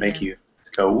plays that make you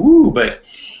go, woo, but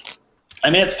I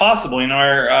mean, it's possible.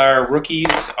 Our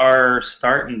rookies are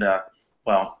starting to,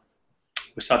 well,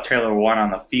 we saw Taylor Lewan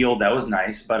on the field. That was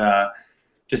nice. But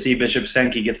to see Bishop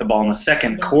Sankey get the ball in the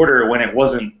second quarter when it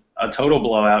wasn't a total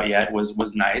blowout yet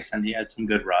was nice, and he had some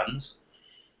good runs.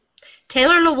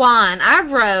 Taylor Lewan, I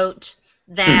wrote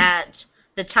that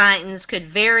the Titans could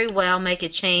very well make a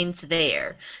change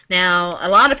there. Now, a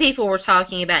lot of people were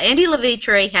talking about Andy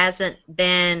Levitre hasn't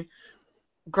been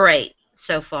great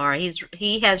so far.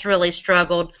 He has really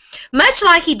struggled, much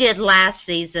like he did last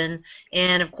season,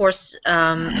 and of course,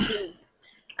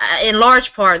 in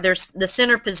large part, there's the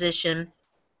center position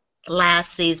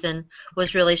last season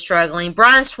was really struggling.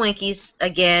 Brian Swinky's,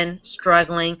 again,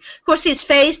 struggling. Of course, he's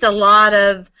faced a lot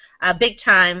of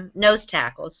big-time nose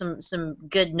tackles, some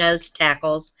good nose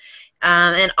tackles.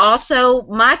 And also,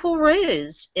 Michael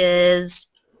Ruse is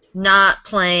not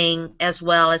playing as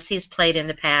well as he's played in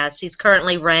the past. He's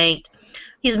currently ranked.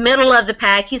 He's middle of the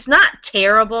pack. He's not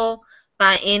terrible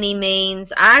by any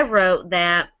means. I wrote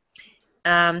that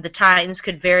the Titans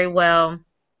could very well,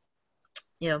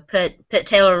 put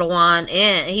Taylor Lewan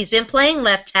in. He's been playing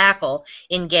left tackle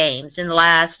in games.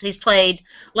 He's played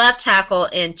left tackle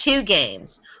in 2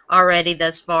 games already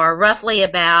thus far, roughly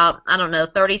about,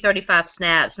 30, 35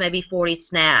 snaps, maybe 40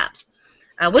 snaps,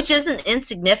 which isn't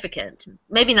insignificant.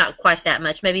 Maybe not quite that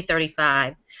much, maybe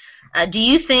 35. Do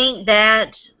you think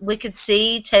that we could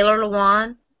see Taylor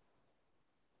Lewan?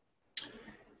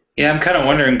 Yeah, I'm kind of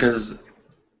wondering because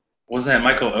wasn't that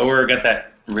Michael Oher got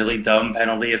that really dumb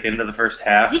penalty at the end of the first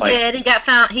half? He did. He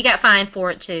got fined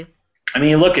for it too. I mean,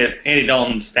 you look at Andy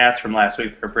Dalton's stats from last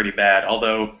week; they're pretty bad.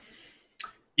 Although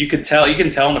you can tell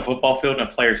in the football field when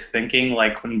a player's thinking.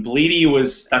 Like when Bleedy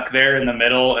was stuck there in the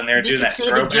middle and they're doing that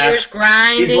throwback. The gears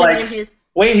grinding. He's like,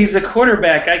 wait, he's a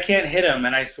quarterback. I can't hit him.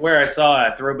 And I swear I saw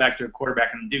a throwback to a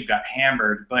quarterback and the dude got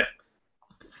hammered. But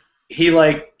he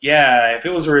if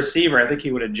it was a receiver, I think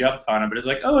he would have jumped on him. But it's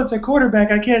like, oh, it's a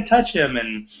quarterback. I can't touch him.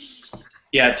 And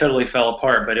yeah, it totally fell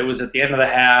apart. But it was at the end of the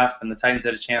half, and the Titans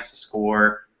had a chance to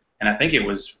score. And I think it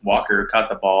was Walker who caught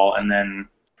the ball, and then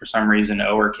for some reason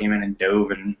Oher came in and dove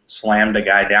and slammed a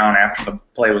guy down after the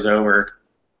play was over.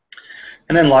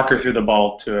 And then Locker threw the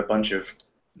ball to a bunch of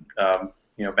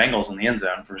Bengals in the end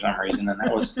zone for some reason, and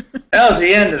that was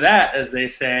the end of that, as they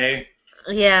say.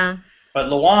 Yeah.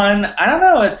 But Lewan, I don't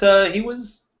know. He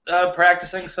was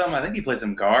practicing some. I think he played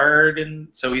some guard, and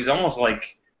so he's almost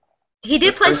like he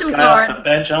did play some guard guard off the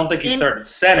bench. I don't think he started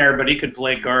center, but he could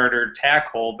play guard or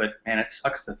tackle. But man, it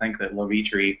sucks to think that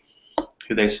Levitre,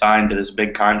 who they signed to this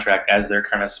big contract as their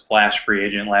kind of splash free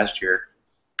agent last year,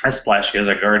 as splashy as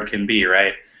a guard can be,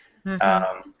 right?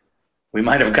 Mm-hmm. We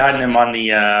might have gotten him on the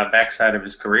backside of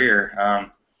his career.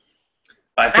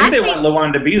 I think they want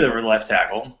Lewan to be the left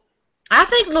tackle. I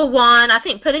think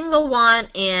putting Lewan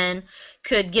in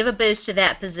could give a boost to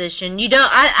that position.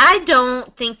 I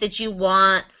don't think that you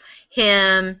want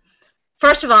him.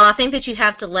 First of all, I think that you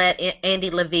have to let Andy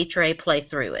Levitre play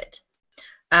through it.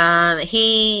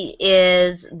 He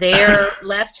is their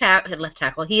left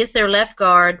tackle. He is their left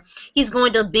guard. He's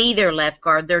going to be their left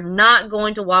guard. They're not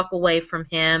going to walk away from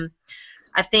him.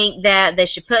 I think that they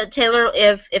should put Taylor,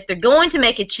 if they're going to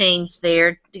make a change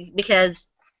there, because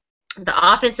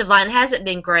the offensive line hasn't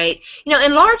been great.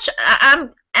 In large,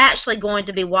 I'm actually going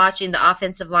to be watching the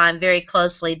offensive line very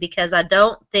closely because I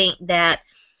don't think that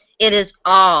it is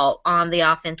all on the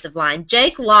offensive line.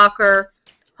 Jake Locker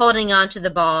holding on to the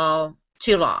ball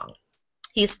too long.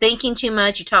 He's thinking too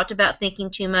much. You talked about thinking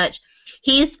too much.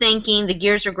 He's thinking, the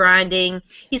gears are grinding.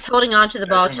 He's holding on to the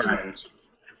ball too much.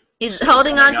 He's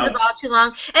holding on to the ball too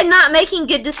long and not making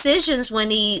good decisions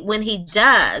when he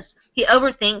does. He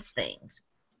overthinks things.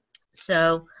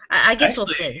 So I guess we'll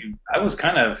see. I was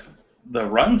the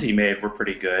runs he made were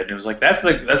pretty good. It was like that's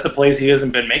the plays he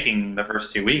hasn't been making the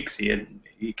first 2 weeks.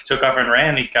 He took off and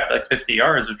ran. He got like 50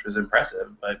 yards, which was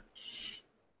impressive, but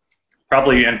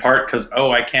probably in part because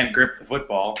I can't grip the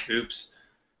football. Oops.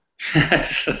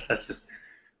 That's just it's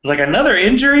like another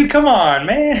injury. Come on,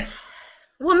 man.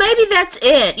 Well, maybe that's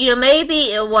it.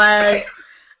 Maybe it was,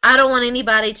 I don't want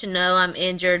anybody to know I'm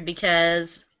injured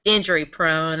because injury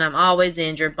prone. I'm always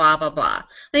injured. Blah blah blah. I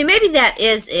mean, maybe that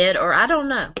is it, or I don't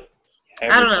know.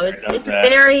 I don't know. It's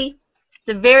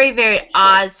a very very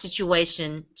odd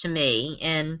situation to me,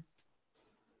 and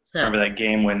so. Remember that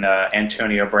game when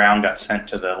Antonio Brown got sent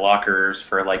to the lockers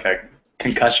for like a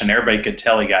concussion? Everybody could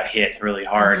tell he got hit really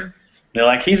hard. Mhm. They're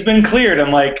like, he's been cleared.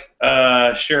 I'm like,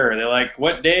 sure. They're like,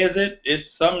 what day is it? It's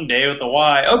some day with a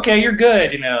Y. Okay, you're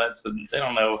good. You know, they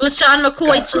don't know. LaShawn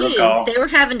McCoy Kind of protocol. too. They were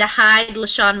having to hide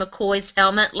LaShawn McCoy's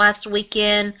helmet last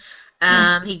weekend.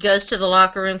 He goes to the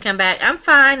locker room, come back, I'm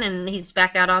fine, and he's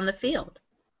back out on the field.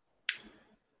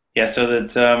 Yeah, so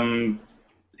that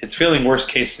it's feeling worst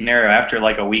case scenario after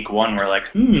like a week one. We're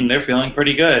like, they're feeling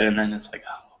pretty good, and then it's like,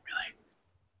 oh, really?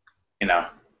 You know.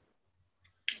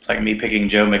 It's like me picking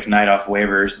Joe McKnight off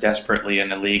waivers desperately in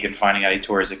the league and finding out he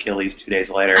tore his Achilles 2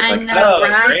 days later. It's I like, know, oh,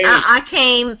 right? great. I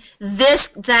came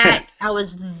this, Zach, I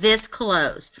was this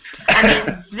close. I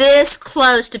mean, this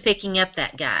close to picking up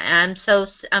that guy. I'm so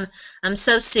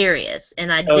serious,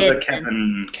 and I That was did. a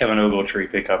Kevin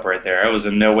Ogletree pickup right there. I was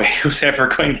in no way it was ever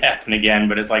going to happen again,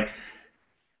 but it's like,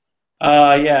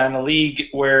 yeah, in a league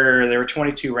where there were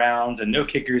 22 rounds and no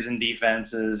kickers and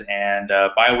defenses, and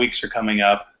bye weeks are coming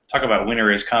up. Talk about winter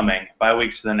is coming. Bye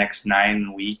weeks for the next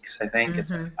 9 weeks, I think.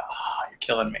 It's like, you're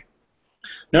killing me.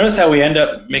 Notice how we end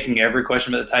up making every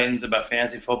question about the Titans about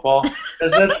fantasy football?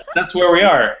 Because that's where we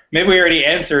are. Maybe we already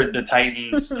answered the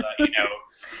Titans, I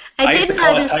used did to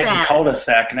call notice it Titans that.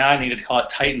 cul-de-sac. Now I need to call it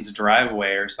Titans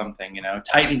driveway or something,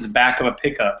 Titans back of a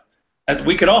pickup.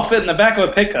 We could all fit in the back of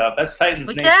a pickup. That's Titans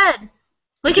We name. could.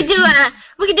 We could do a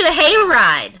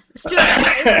hayride. Let's do a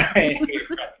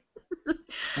hayride.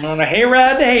 On a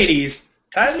hayride to Hades.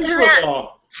 Titans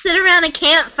football. Sit around a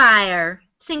campfire.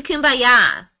 Sing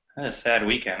Kumbaya. That's a sad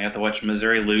weekend. You have to watch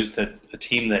Missouri lose to a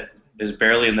team that is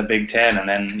barely in the Big Ten, and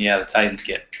then, the Titans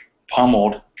get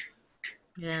pummeled.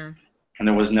 Yeah. And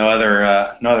there was no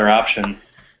other option.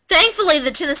 Thankfully,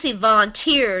 the Tennessee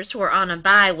Volunteers were on a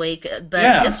bye week,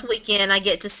 but this weekend I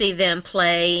get to see them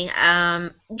play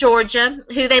Georgia,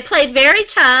 who they played very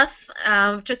tough.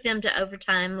 Took them to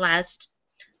overtime last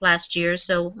year,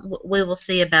 so we will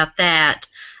see about that.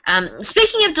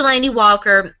 Speaking of Delaney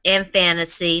Walker and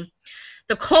fantasy,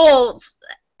 the Colts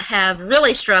have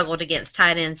really struggled against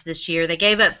tight ends this year. They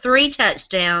gave up 3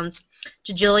 touchdowns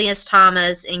to Julius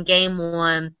Thomas in game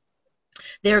 1.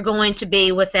 They're going to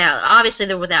be obviously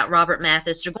they're without Robert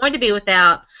Mathis. They're going to be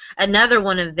without another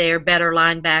one of their better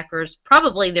linebackers,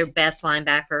 probably their best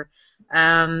linebacker,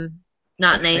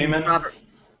 not named Freeman? Robert,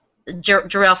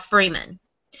 Jarrell Freeman.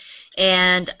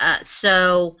 And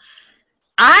so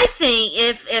I think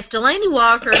if Delaney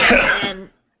Walker can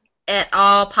at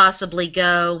all possibly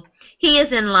go, he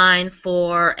is in line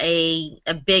for a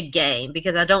big game,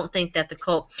 because I don't think that the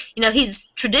Colts, he's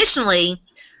traditionally,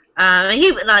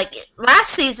 last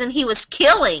season he was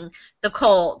killing the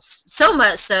Colts, so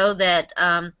much so that,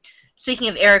 speaking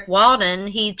of Eric Walden,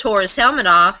 he tore his helmet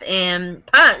off and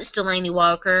punched Delaney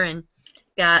Walker and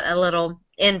got a little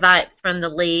invite from the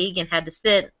league and had to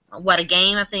sit, a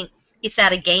game? I think he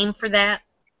sat a game for that.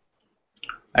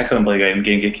 I couldn't believe I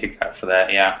didn't get kicked out for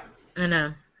that, yeah. I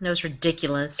know. That was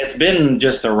ridiculous. It's been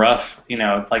just a rough,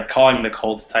 like calling the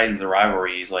Colts-Titans a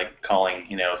rivalry is like calling,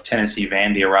 Tennessee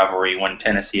Vandy a rivalry when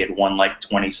Tennessee had won like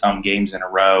 20-some games in a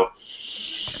row.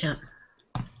 Yeah.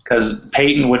 Because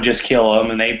Peyton would just kill them,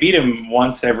 and they beat him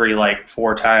once every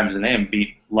 4 times, and they didn't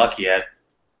beat Luck yet.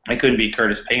 They couldn't beat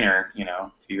Curtis Painter,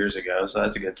 a few years ago, so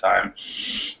that's a good sign.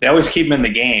 They always keep him in the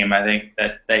game. I think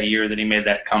that year that he made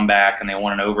that comeback and they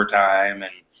won in overtime,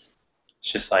 and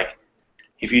it's just like,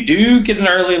 if you do get an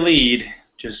early lead,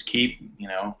 just keep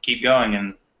going.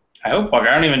 And I hope Walker,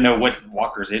 I don't even know what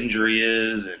Walker's injury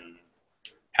is and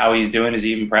how he's doing. Is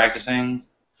he even practicing?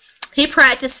 He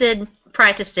practiced.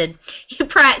 He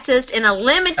practiced in a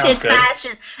limited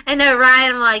fashion. I know,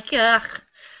 Ryan. I'm like, ugh.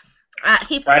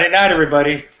 Friday night,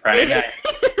 everybody. Friday night.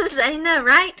 I know,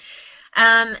 right?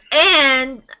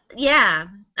 And yeah,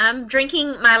 I'm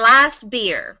drinking my last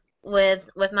beer with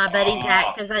my buddy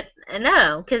Zach, because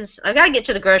I gotta get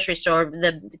to the grocery store.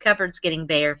 The cupboard's getting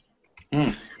bare.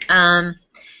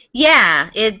 Yeah,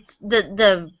 it's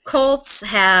the Colts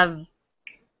have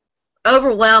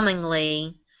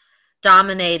overwhelmingly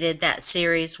dominated that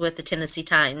series with the Tennessee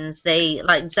Titans. They,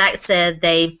 like Zach said,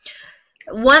 they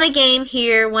won a game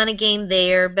here, won a game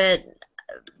there, but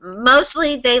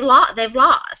mostly they've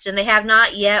lost, and they have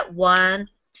not yet won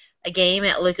a game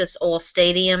at Lucas Oil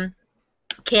Stadium.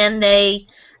 Can they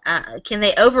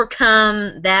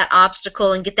overcome that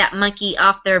obstacle and get that monkey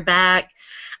off their back?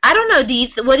 I don't know.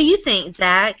 What do you think,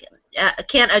 Zach?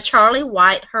 Can a Charlie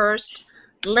Whitehurst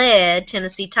led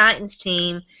Tennessee Titans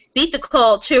team beat the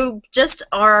Colts, who just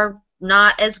are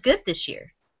not as good this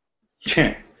year.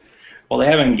 Well, they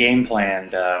haven't game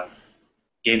planned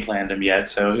them yet,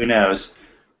 so who knows?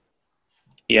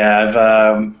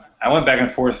 Yeah, I went back and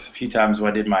forth a few times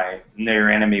when I did my Know Your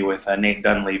Enemy with Nate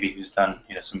Dunleavy, who's done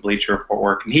some Bleacher Report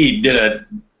work, and he did a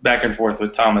back and forth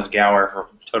with Thomas Gower for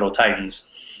Total Titans.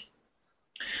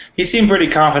 He seemed pretty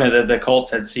confident that the Colts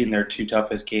had seen their two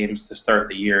toughest games to start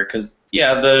the year, because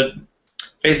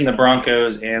facing the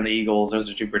Broncos and the Eagles, those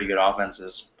are two pretty good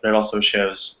offenses, but it also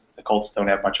shows the Colts don't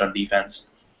have much on defense.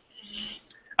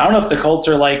 I don't know if the Colts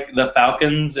are like the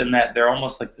Falcons in that they're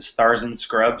almost like the Stars and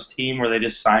Scrubs team where they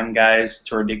just sign guys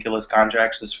to ridiculous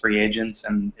contracts as free agents,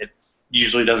 and it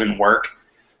usually doesn't work.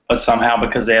 But somehow,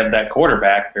 because they have that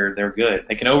quarterback, they're good.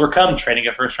 They can overcome trading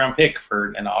a first-round pick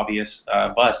for an obvious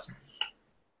bust.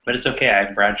 But it's okay. I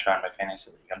have Bradshaw in my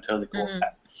fantasy league. I'm totally cool with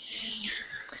that.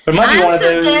 But I'm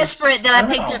so desperate that I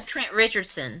picked up Trent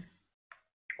Richardson.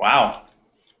 Wow.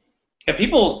 Yeah,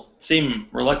 people seem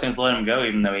reluctant to let him go,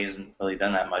 even though he hasn't really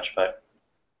done that much. But,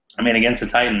 I mean, against the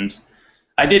Titans,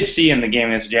 I did see in the game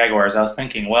against the Jaguars, I was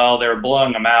thinking, well, they were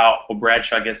blowing them out. Well,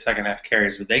 Bradshaw gets second-half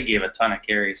carries, but they gave a ton of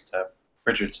carries to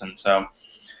Richardson. So,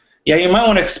 yeah, you might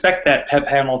want to expect that Pep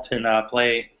Hamilton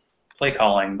play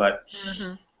calling. But,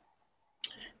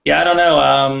 yeah, I don't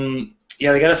know.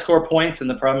 Yeah, they got to score points, and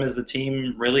the problem is the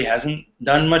team really hasn't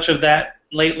done much of that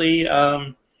lately.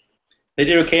 They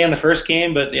did okay in the first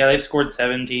game, but yeah, they've scored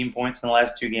 17 points in the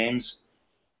last two games.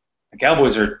 The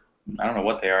Cowboys are, I don't know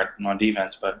what they are on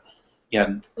defense, but yeah,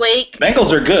 weak.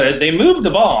 Bengals are good. They moved the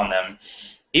ball on them.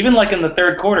 Even like in the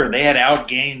third quarter, they had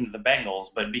outgained the Bengals,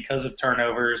 but because of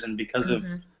turnovers and because of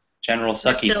general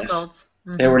suckiness,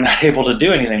 they were not able to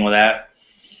do anything with that.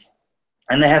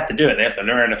 And they have to do it. They have to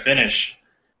learn to finish.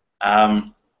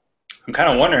 I'm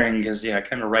kind of wondering because,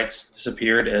 Kevin Wright's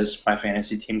disappeared, as my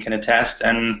fantasy team can attest,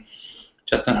 and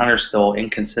Justin Hunter's still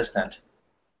inconsistent.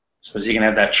 So is he going to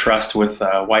have that trust with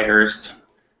Whitehurst?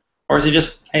 Or is he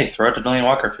just, hey, throw it to Delaney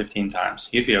Walker 15 times?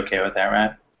 You'd be okay with that,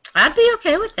 right? I'd be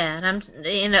okay with that.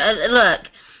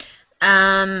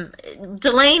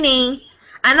 Delaney,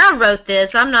 and I wrote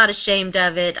this. I'm not ashamed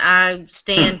of it. I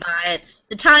stand by it.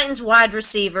 The Titans wide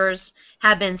receivers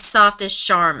have been soft as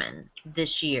Charmin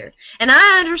this year. And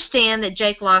I understand that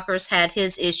Jake Locker's had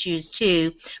his issues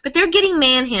too, but they're getting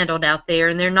manhandled out there,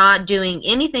 and they're not doing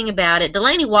anything about it.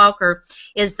 Delaney Walker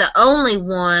is the only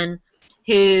one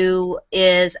who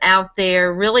is out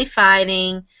there really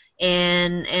fighting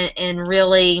and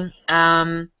really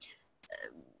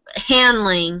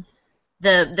handling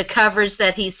the coverage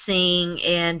that he's seeing,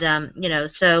 and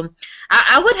so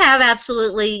I would have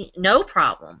absolutely no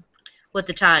problem with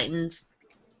the Titans,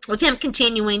 with him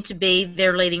continuing to be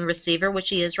their leading receiver, which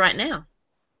he is right now.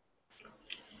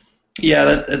 Yeah,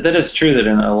 that is true that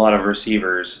in a lot of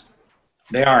receivers,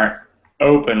 they aren't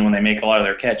open when they make a lot of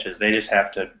their catches. They just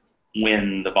have to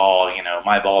win the ball,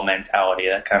 my ball mentality,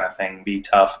 that kind of thing, be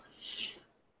tough.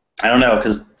 I don't know,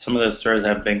 because some of those throws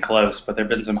have been close, but there have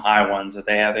been some high ones that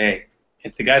they have. Hey,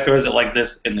 if the guy throws it like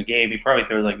this in the game, he probably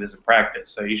throws it like this in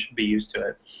practice, so you should be used to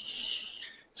it.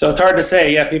 So it's hard to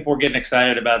say. Yeah, people were getting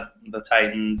excited about the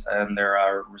Titans and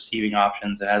their receiving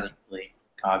options. It hasn't really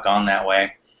gone that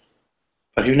way.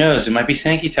 But who knows? It might be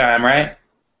Sankey time, right?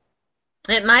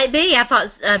 It might be. I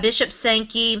thought Bishop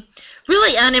Sankey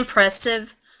really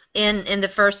unimpressive in the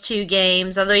first two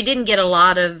games, although he didn't get a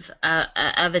lot of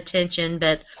attention,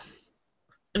 but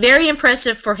very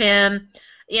impressive for him.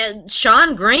 Yeah,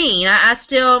 Sean Green.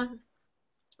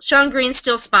 Sean Green's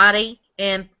still spotty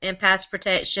in pass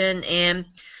protection, and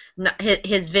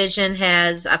his vision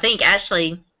has, I think,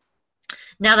 actually,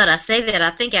 now that I say that,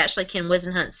 I think actually Ken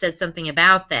Wisenhunt said something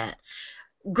about that.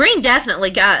 Green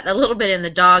definitely got a little bit in the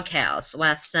doghouse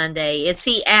last Sunday. Is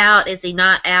he out? Is he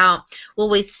not out? Will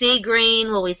we see Green?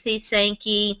 Will we see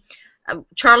Sankey?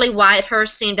 Charlie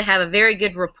Whitehurst seemed to have a very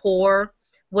good rapport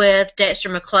with Dexter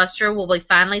McCluster. Will we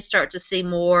finally start to see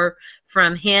more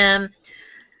from him?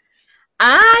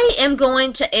 I am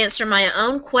going to answer my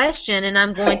own question, and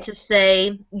I'm going to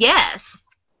say yes.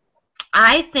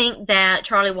 I think that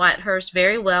Charlie Whitehurst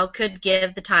very well could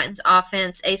give the Titans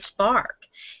offense a spark,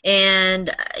 and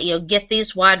get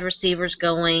these wide receivers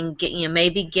going.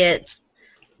 Maybe get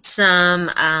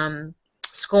some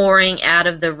scoring out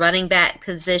of the running back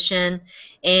position,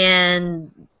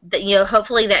 and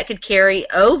hopefully that could carry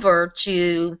over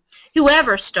to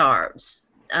whoever starts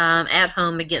at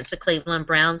home against the Cleveland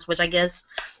Browns, which I guess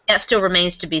that still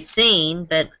remains to be seen.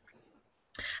 But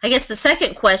I guess the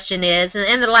second question is,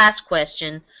 and the last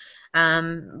question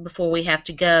before we have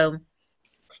to go,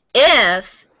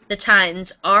 if The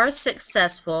Titans are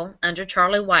successful under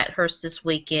Charlie Whitehurst this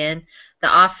weekend.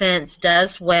 The offense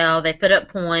does well. They put up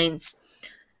points.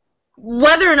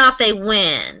 Whether or not they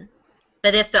win,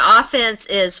 but if the offense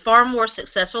is far more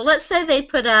successful, let's say they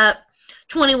put up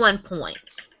 21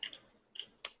 points.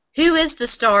 Who is the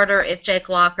starter if Jake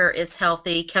Locker is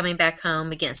healthy coming back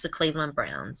home against the Cleveland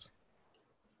Browns?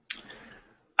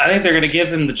 I think they're going to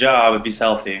give him the job if he's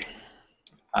healthy.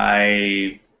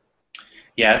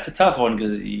 Yeah, it's a tough one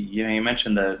because you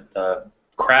mentioned the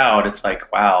crowd. It's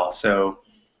like, wow. So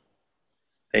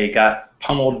they got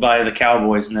pummeled by the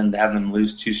Cowboys and then to have them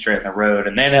lose 2 straight in a row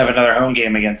and then have another home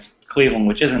game against Cleveland,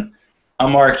 which isn't a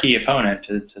marquee opponent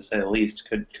to say the least.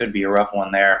 Could be a rough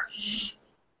one there.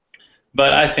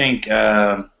 But I think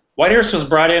Whitehurst was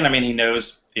brought in. I mean, he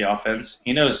knows the offense.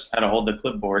 He knows how to hold the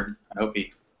clipboard. I hope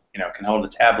he can hold a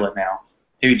tablet now.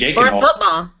 Maybe Jake can hold it. Or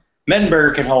football.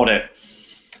 Mettenberger can hold it.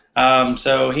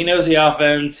 So he knows the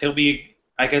offense. He'll be,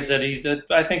 like I said, he's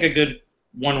I think a good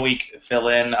 1 week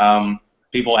fill-in.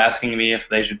 People asking me if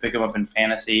they should pick him up in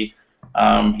fantasy.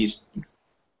 He's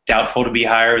doubtful to be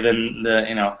higher than the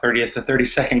 30th to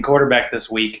 32nd quarterback this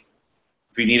week.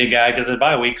 If you need a guy because of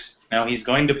bye weeks, he's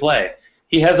going to play.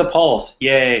 He has a pulse.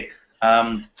 Yay.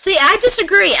 See, I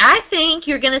disagree. I think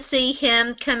you're going to see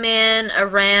him come in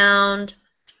around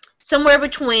somewhere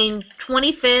between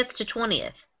 25th to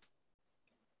 20th.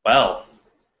 Well,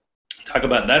 talk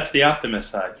about that's the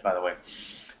optimist side, by the way.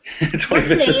 We'll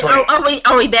see.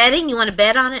 Are we betting? You want to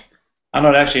bet on it? I'm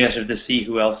not actually have to see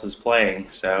who else is playing,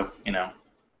 so I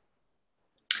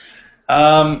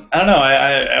don't know.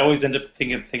 I always end up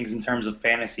thinking of things in terms of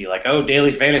fantasy, like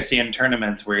daily fantasy and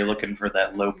tournaments where you're looking for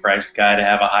that low-priced guy to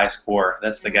have a high score.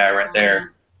 That's the guy right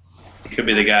there. He could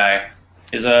be the guy.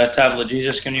 Is Tablet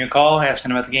Jesus giving you a call, asking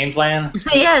about the game plan?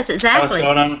 Yes, exactly. What's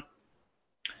going on?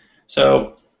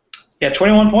 So, yeah,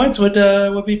 21 points would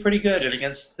be pretty good, and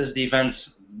against this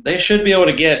defense, they should be able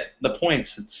to get the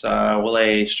points. It's will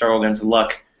they struggle against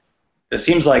Luck? It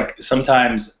seems like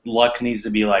sometimes Luck needs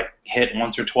to be hit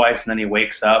once or twice, and then he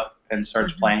wakes up and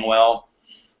starts playing well.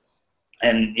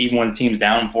 And even when the team's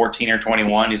down 14 or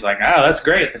 21, he's like, that's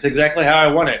great. That's exactly how I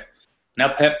want it.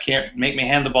 Now Pep can't make me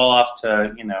hand the ball off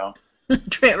to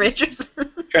Trent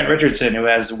Richardson. Trent Richardson, who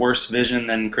has worse vision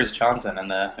than Chris Johnson in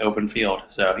the open field.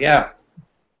 So yeah.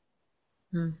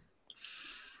 All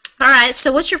right.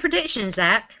 So what's your prediction,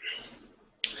 Zach?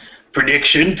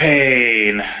 Prediction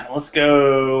pain. Let's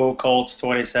go Colts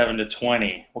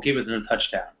 27-20. We'll keep it in the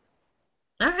touchdown.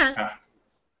 All right.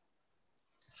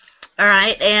 All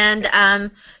right. And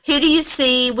who do you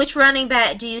see? Which running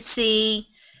back do you see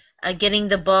getting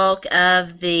the bulk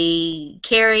of the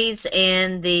carries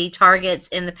and the targets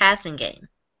in the passing game?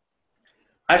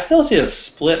 I still see a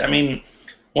split. I mean,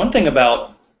 one thing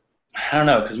about I don't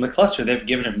know because McCluster, they've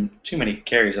given him too many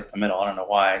carries up the middle. I don't know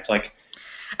why. It's like.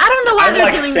 I don't know why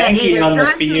they're doing that either. On the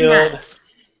field.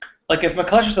 Like if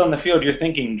McCluster's on the field, you're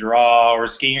thinking draw or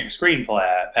screen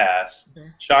pass.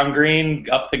 Sean Green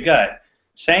up the gut.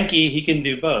 Sankey, he can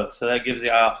do both, so that gives the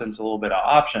offense a little bit of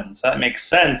options. That makes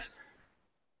sense.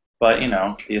 But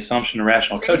the assumption of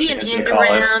rational coaching is to call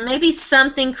it. Maybe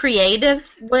something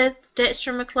creative with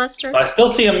Dexter McCluster. So I still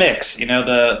see a mix.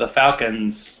 The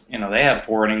Falcons, they have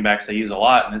 4 running backs they use a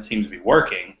lot, and it seems to be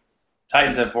working.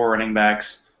 Titans have 4 running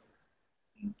backs.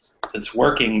 It's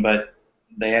working, but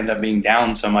they end up being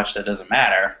down so much that it doesn't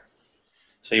matter.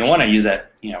 So you want to use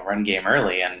that, run game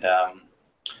early, and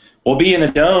we'll be in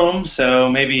a dome, so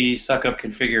maybe Suckup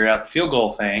can figure out the field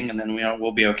goal thing, and then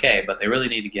we'll be okay. But they really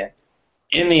need to get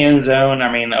in the end zone.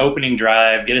 I mean, opening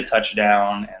drive, get a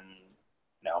touchdown, and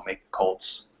make the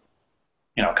Colts,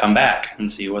 come back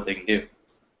and see what they can do.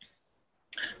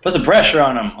 Put some pressure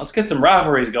on them. Let's get some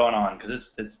rivalries going on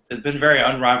because it's been very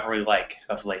unrivalry-like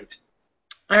of late.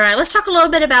 All right, let's talk a little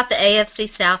bit about the AFC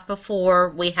South before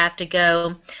we have to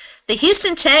go. The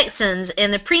Houston Texans in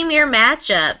the premier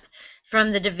matchup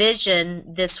from the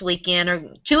division this weekend are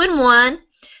 2-1,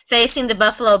 facing the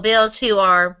Buffalo Bills, who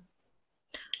are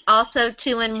also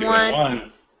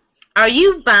 2-1. Are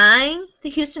you buying the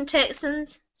Houston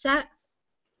Texans, Zach?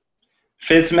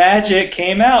 Fitzmagic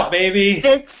came out, baby.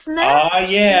 Fitzmagic. Oh,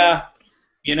 yeah.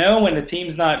 When the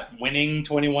team's not winning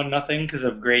 21-0 because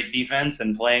of great defense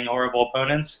and playing horrible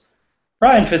opponents,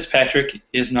 Ryan Fitzpatrick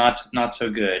is not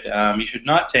so good. You should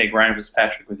not take Ryan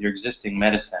Fitzpatrick with your existing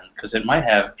medicine because it might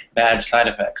have bad side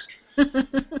effects.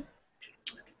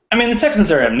 I mean, the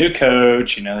Texans are a new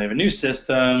coach. They have a new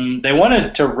system. They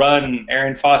wanted to run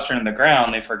Aaron Foster in the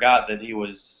ground. They forgot that he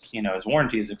was, his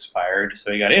warranty is expired,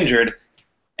 so he got injured.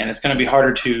 And it's going to be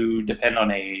harder to depend on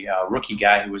a rookie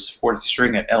guy who was 4th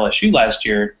string at LSU last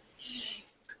year.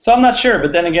 So I'm not sure,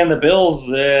 but then again, the Bills,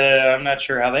 I'm not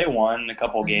sure how they won a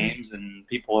couple games, and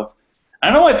people have. I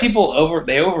don't know why people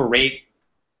overrate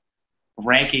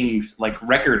rankings like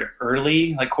record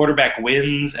early, like quarterback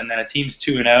wins, and then a team's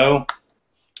 2-0.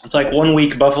 It's like 1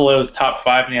 week Buffalo's top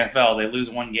 5 in the NFL. They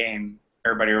lose one game,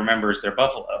 everybody remembers they're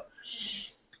Buffalo.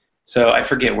 So I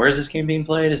forget, where is this game being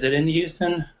played? Is it in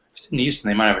Houston? If it's in Houston,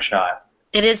 they might have a shot.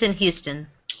 It is in Houston.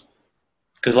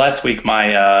 Because last week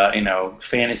my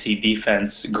fantasy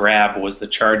defense grab was the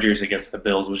Chargers against the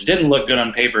Bills, which didn't look good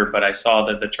on paper, but I saw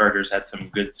that the Chargers had some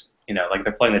good, like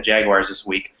they're playing the Jaguars this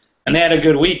week, and they had a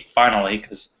good week finally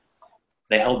because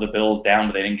they held the Bills down,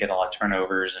 but they didn't get a lot of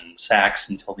turnovers and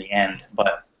sacks until the end.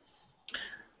 But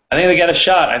I think they got a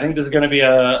shot. I think this is going to be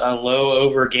a low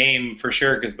over game for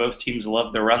sure because both teams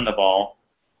love to run the ball,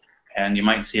 and you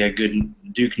might see a good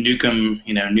Duke Nukem,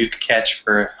 nuke catch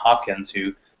for Hopkins,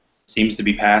 who seems to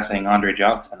be passing Andre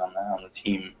Johnson on the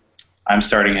team. I'm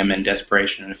starting him in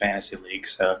desperation in a fantasy league,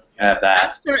 so you have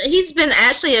that. He's been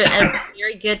actually a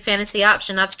very good fantasy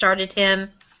option. I've started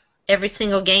him every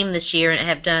single game this year and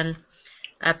have done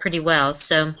pretty well.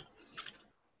 So,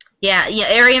 yeah,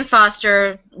 Arian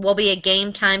Foster will be a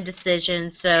game time decision.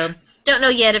 So, don't know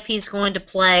yet if he's going to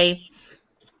play.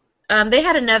 They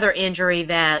had another injury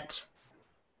that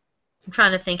I'm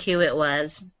trying to think who it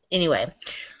was. Anyway.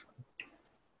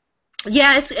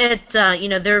 Yeah, it's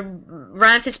they're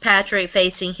Ryan Fitzpatrick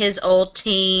facing his old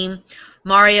team,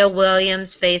 Mario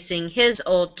Williams facing his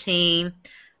old team.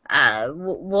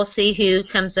 We'll see who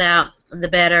comes out the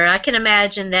better. I can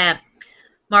imagine that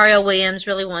Mario Williams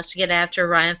really wants to get after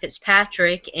Ryan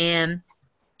Fitzpatrick and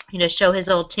show his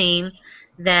old team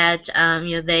that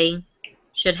they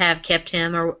should have kept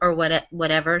him or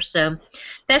whatever. So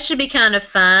that should be kind of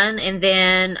fun. And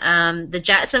then the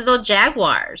Jacksonville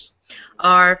Jaguars.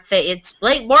 It's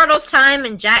Blake Bortles time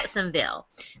in Jacksonville.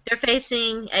 They're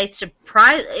facing a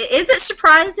surprise. Is it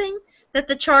surprising that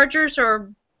the Chargers are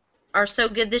so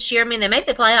good this year? I mean, they made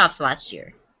the playoffs last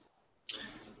year.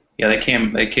 Yeah, they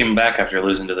came back after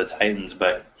losing to the Titans,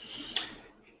 but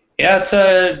yeah, it's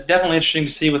definitely interesting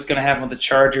to see what's going to happen with the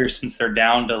Chargers since they're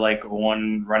down to like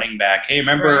one running back. Hey,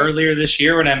 remember earlier this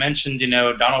year when I mentioned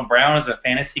Donald Brown as a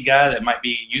fantasy guy that might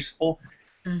be useful?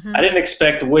 Mm-hmm. I didn't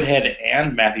expect Woodhead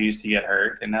and Matthews to get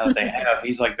hurt, and now that they have,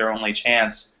 he's like their only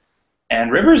chance.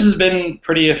 And Rivers has been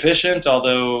pretty efficient,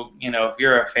 although, if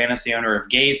you're a fantasy owner of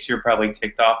Gates, you're probably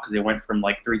ticked off because they went from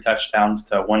like 3 touchdowns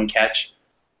to 1 catch.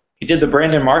 He did the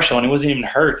Brandon Marshall, and he wasn't even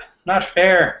hurt. Not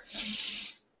fair.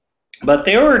 But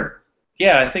they were,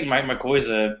 I think Mike McCoy's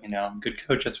a good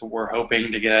coach. That's what we're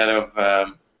hoping to get out of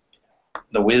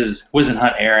the Wiz and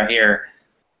Hunt era here.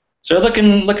 So they're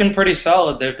looking pretty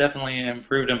solid. They've definitely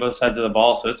improved on both sides of the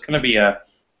ball. So it's going to be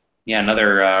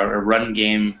another run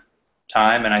game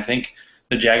time. And I think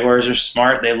the Jaguars are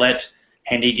smart. They let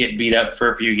Hendy get beat up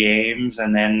for a few games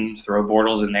and then throw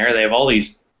Bortles in there. They have all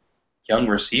these young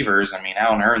receivers. I mean,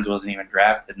 Alan Hearns wasn't even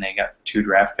drafted, and they got 2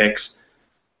 draft picks.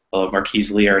 Well,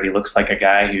 Marquise Lee already looks like a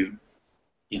guy who,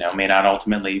 may not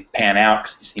ultimately pan out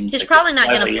because he seems he's like probably not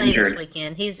going to play injured. This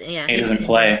weekend. He doesn't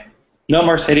play. No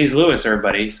Mercedes Lewis,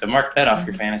 everybody. So mark that off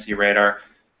your fantasy radar.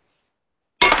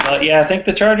 But yeah, I think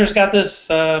the Chargers got this.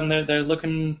 They're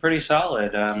looking pretty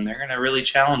solid. They're going to really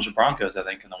challenge the Broncos, I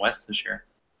think, in the West this year.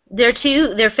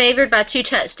 They're favored by 2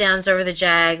 touchdowns over the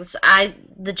Jags.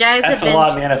 The Jags That's have been a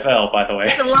lot in the NFL, by the way.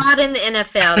 It's a lot in the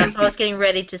NFL. That's what I was getting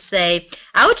ready to say.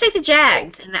 I would take the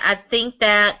Jags, and I think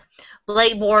that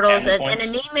Blake Bortles, an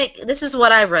anemic. This is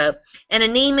what I wrote. An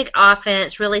anemic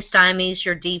offense really stymies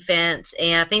your defense,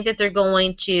 and I think that they're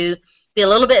going to be a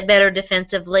little bit better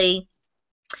defensively.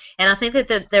 And I think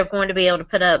that they're going to be able to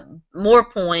put up more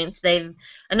points. They've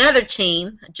another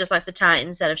team, just like the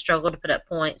Titans, that have struggled to put up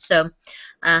points. So,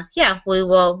 we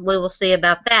will see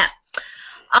about that.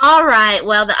 All right.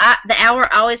 Well, the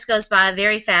hour always goes by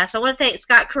very fast. I want to thank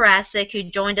Scott Carasik, who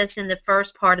joined us in the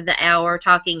first part of the hour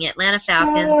talking Atlanta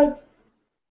Falcons.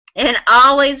 And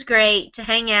always great to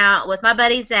hang out with my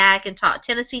buddy Zach and talk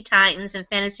Tennessee Titans and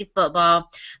fantasy football.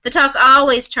 The talk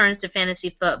always turns to fantasy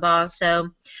football.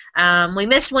 So we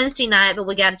missed Wednesday night, but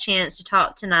we got a chance to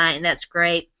talk tonight, and that's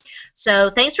great. So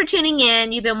thanks for tuning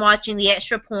in. You've been watching The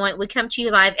Extra Point. We come to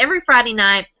you live every Friday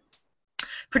night,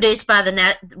 produced by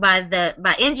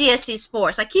NGSC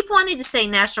Sports. I keep wanting to say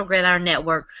National Gridiron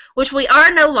Network, which we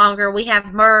are no longer. We have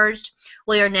merged.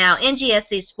 We are now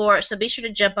NGSC Sports, so be sure to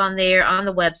jump on there on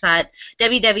the website,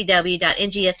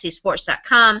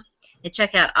 www.ngscsports.com, and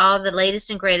check out all the latest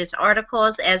and greatest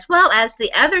articles, as well as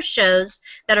the other shows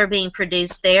that are being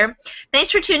produced there.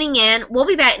 Thanks for tuning in. We'll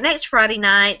be back next Friday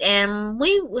night, and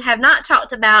we have not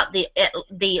talked about the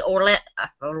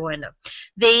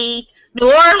New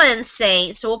Orleans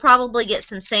Saints, so we'll probably get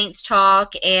some Saints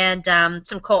talk and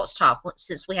some Colts talk,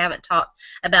 since we haven't talked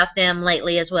about them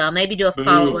lately as well. Maybe do a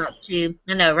follow-up to,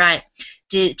 I know, right,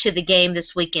 to the game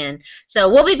this weekend. So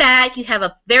we'll be back. You have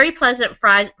a very pleasant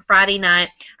Friday night.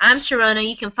 I'm Sharona.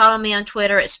 You can follow me on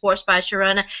Twitter at Sports by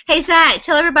Sharona. Hey, Zach,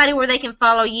 tell everybody where they can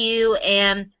follow you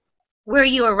and where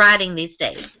you are writing these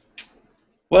days.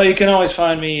 Well, you can always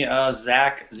find me,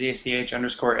 Zach,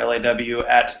 ZACH_LAW,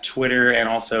 at Twitter and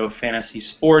also Fantasy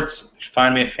Sports.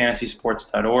 Find me at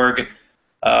fantasysports.org.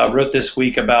 Wrote this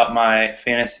week about my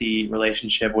fantasy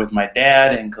relationship with my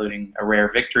dad, including a rare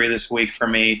victory this week for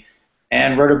me,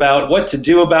 and wrote about what to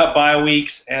do about bye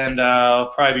weeks, and I'll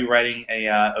probably be writing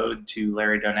a ode to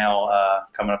Larry Donnell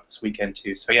coming up this weekend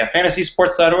too. So yeah,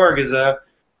 fantasysports.org is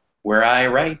where I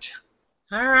write.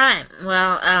 All right.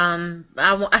 Well,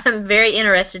 I'm very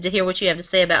interested to hear what you have to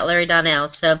say about Larry Donnell.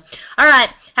 So, all right.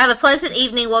 Have a pleasant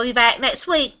evening. We'll be back next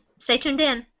week. Stay tuned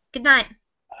in. Good night.